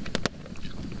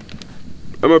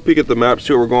 I'm gonna peek at the map,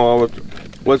 see what we're going on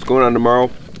with, what's going on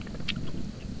tomorrow.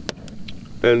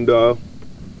 And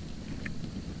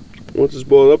once it's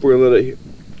boiled up, we're gonna let it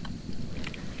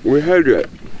rehydrate.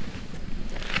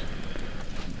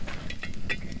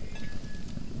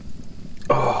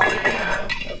 Oh yeah.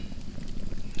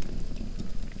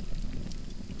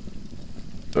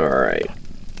 Alright.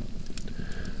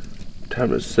 Time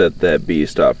to set that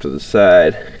beast off to the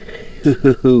side.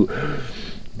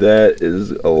 That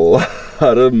is a lot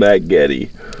of Marquette.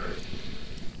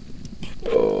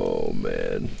 Oh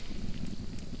man.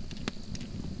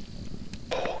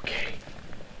 Okay.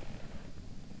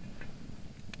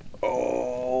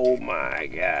 Oh my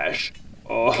gosh.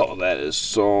 Oh, that is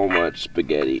so much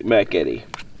spaghetti. Marquette.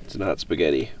 It's not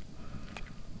spaghetti.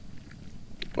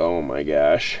 Oh my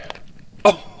gosh.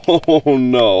 Oh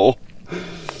no.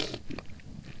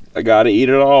 I gotta eat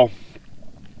it all.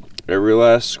 Every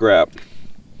last scrap.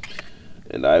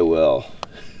 And I will.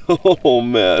 Oh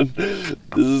man. This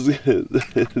is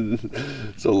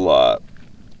it's a lot.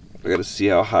 I gotta see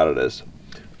how hot it is.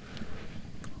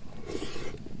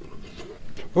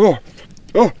 Oh,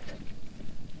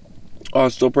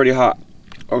 it's still pretty hot.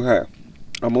 Okay,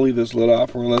 I'm gonna leave this lid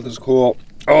off. We're gonna let this cool.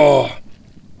 Oh,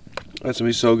 that's gonna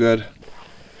be so good.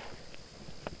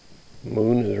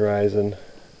 Moon is rising.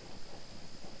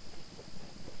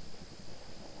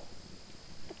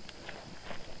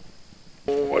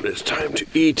 Oh, it is time to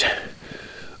eat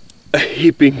a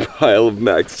heaping pile of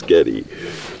Marquette.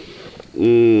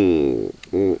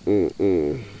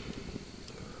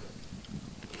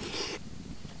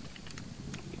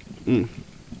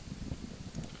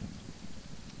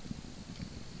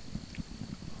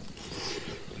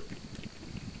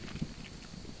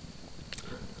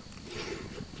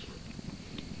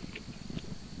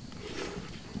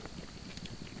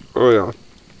 Oh yeah.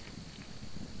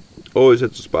 Always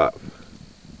hits the spot.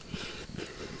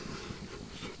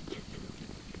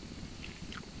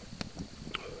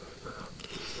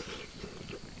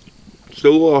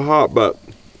 Still a little hot, but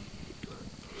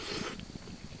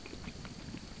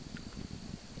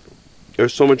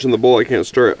there's so much in the bowl I can't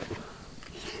stir it.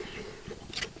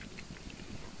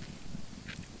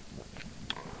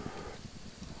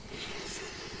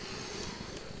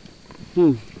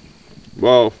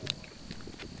 Wow.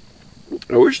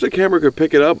 I wish the camera could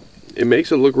pick it up. It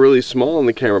makes it look really small on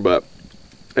the camera, but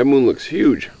that moon looks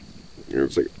huge.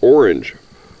 It's like orange.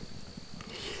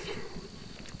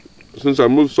 Since I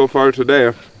moved so far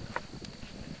today,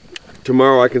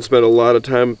 tomorrow I can spend a lot of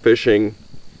time fishing.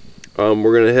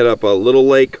 We're gonna hit up a little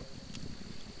lake.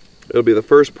 It'll be the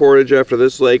first portage after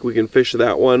this lake. We can fish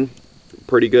that one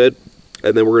pretty good.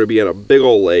 And then we're gonna be in a big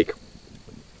old lake.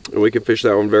 And we can fish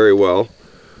that one very well.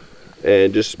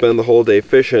 And just spend the whole day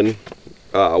fishing,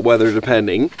 weather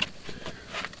depending.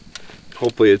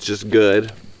 Hopefully it's just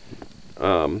good.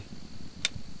 I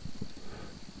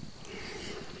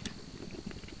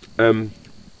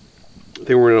think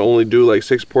we're gonna only do like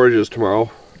 6 portages tomorrow.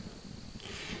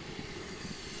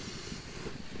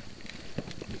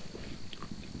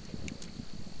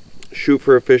 Shoot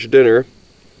for a fish dinner.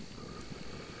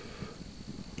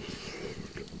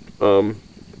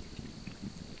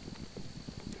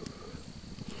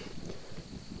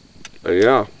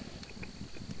 Yeah.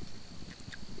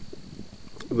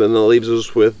 Then that leaves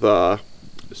us with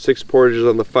 6 portages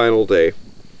on the final day.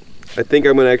 I think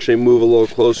I'm going to actually move a little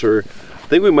closer. I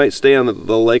think we might stay on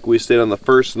the lake we stayed on the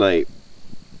first night,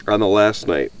 on the last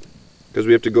night, because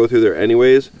we have to go through there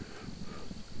anyways.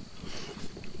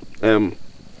 I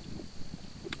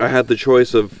had the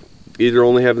choice of either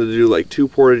only having to do like 2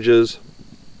 portages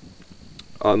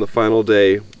on the final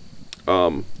day,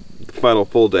 the final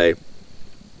full day,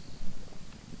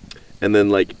 and then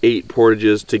like 8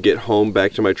 portages to get home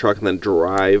back to my truck and then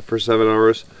drive for 7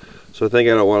 hours. So I think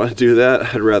I don't want to do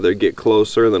that. I'd rather get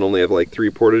closer and then only have like 3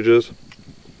 portages.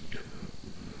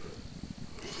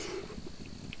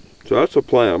 So that's the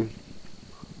plan.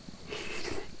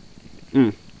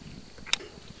 Oh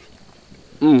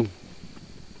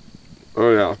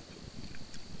yeah.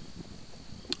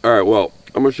 Alright, well,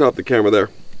 I'm gonna shut off the camera there.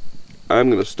 I'm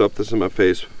gonna stuff this in my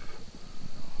face.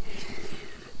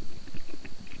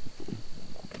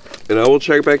 And I will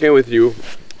check back in with you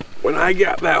when I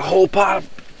got that whole pot of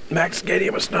mac spaghetti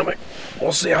in my stomach.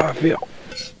 We'll see how I feel.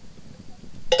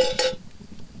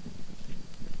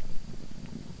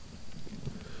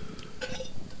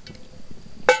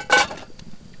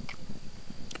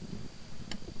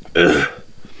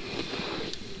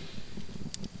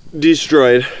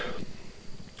 Destroyed.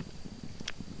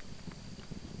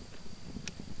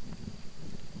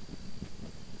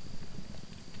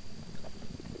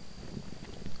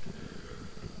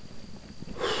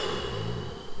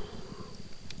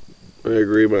 I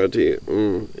agree, Monty.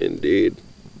 Indeed.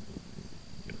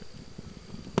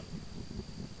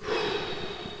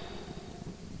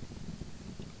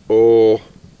 Oh,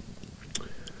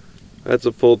 that's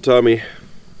a full tummy.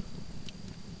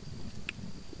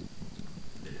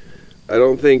 I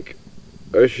don't think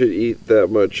I should eat that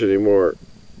much anymore.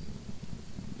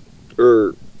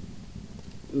 Or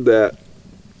that.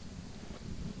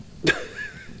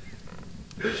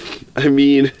 I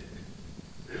mean,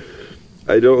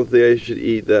 I don't think I should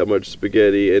eat that much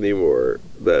spaghetti anymore.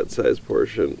 That size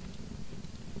portion.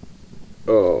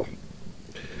 Oh.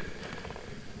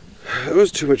 That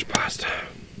was too much pasta.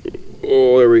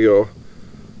 Oh, there we go.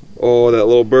 Oh, that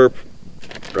little burp.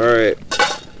 Alright.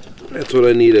 That's what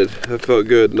I needed. That felt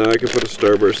good. Now I can put a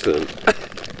Starburst in.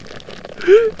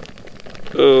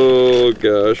 Oh,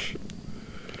 gosh.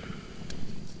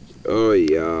 Oh,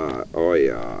 yeah. Oh,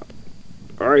 yeah.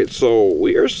 Alright, so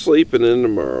we are sleeping in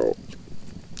tomorrow.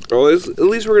 Well, at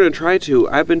least we're going to try to.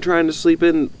 I've been trying to sleep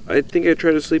in. I think I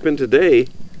tried to sleep in today.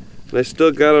 And I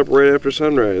still got up right after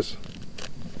sunrise.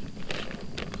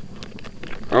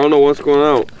 I don't know what's going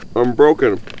on. I'm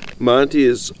broken. Monty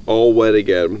is all wet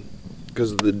again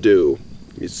because of the dew.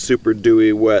 He's super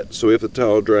dewy wet, so we have to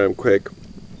towel dry him quick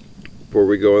before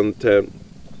we go in the tent.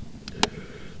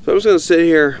 So I'm just going to sit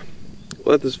here,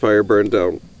 let this fire burn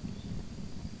down.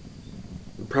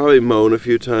 Probably moan a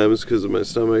few times because of my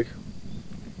stomach.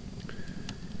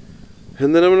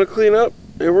 And then I'm going to clean up,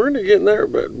 and we're going to get in there,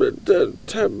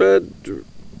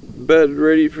 bed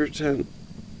ready for 10.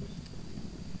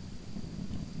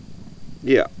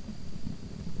 Yeah.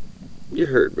 You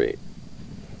heard me.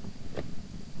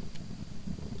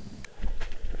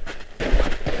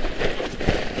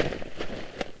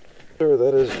 Sir,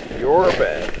 that is your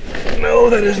bed. No,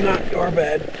 that is not your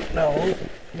bed. No.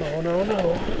 No, no,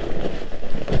 no.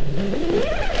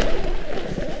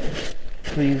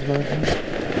 Please, Monty.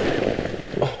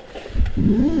 Oh.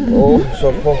 Oh, I'm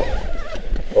so full.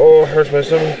 Oh, it hurts my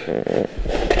stomach.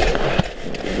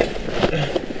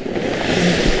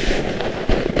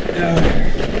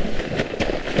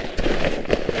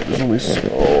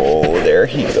 Oh, there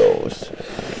he goes.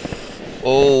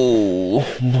 Oh,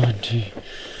 Monty.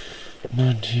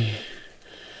 Monty.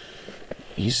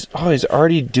 He's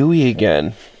already dewy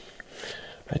again.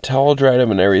 I towel dried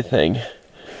him and everything.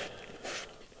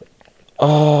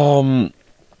 I'm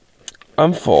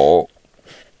full.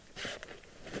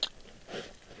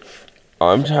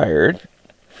 I'm tired.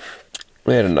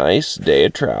 We had a nice day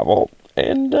of travel,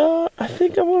 and I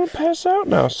think I'm gonna pass out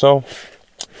now, so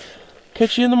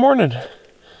catch you in the morning.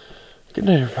 Good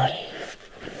night, everybody.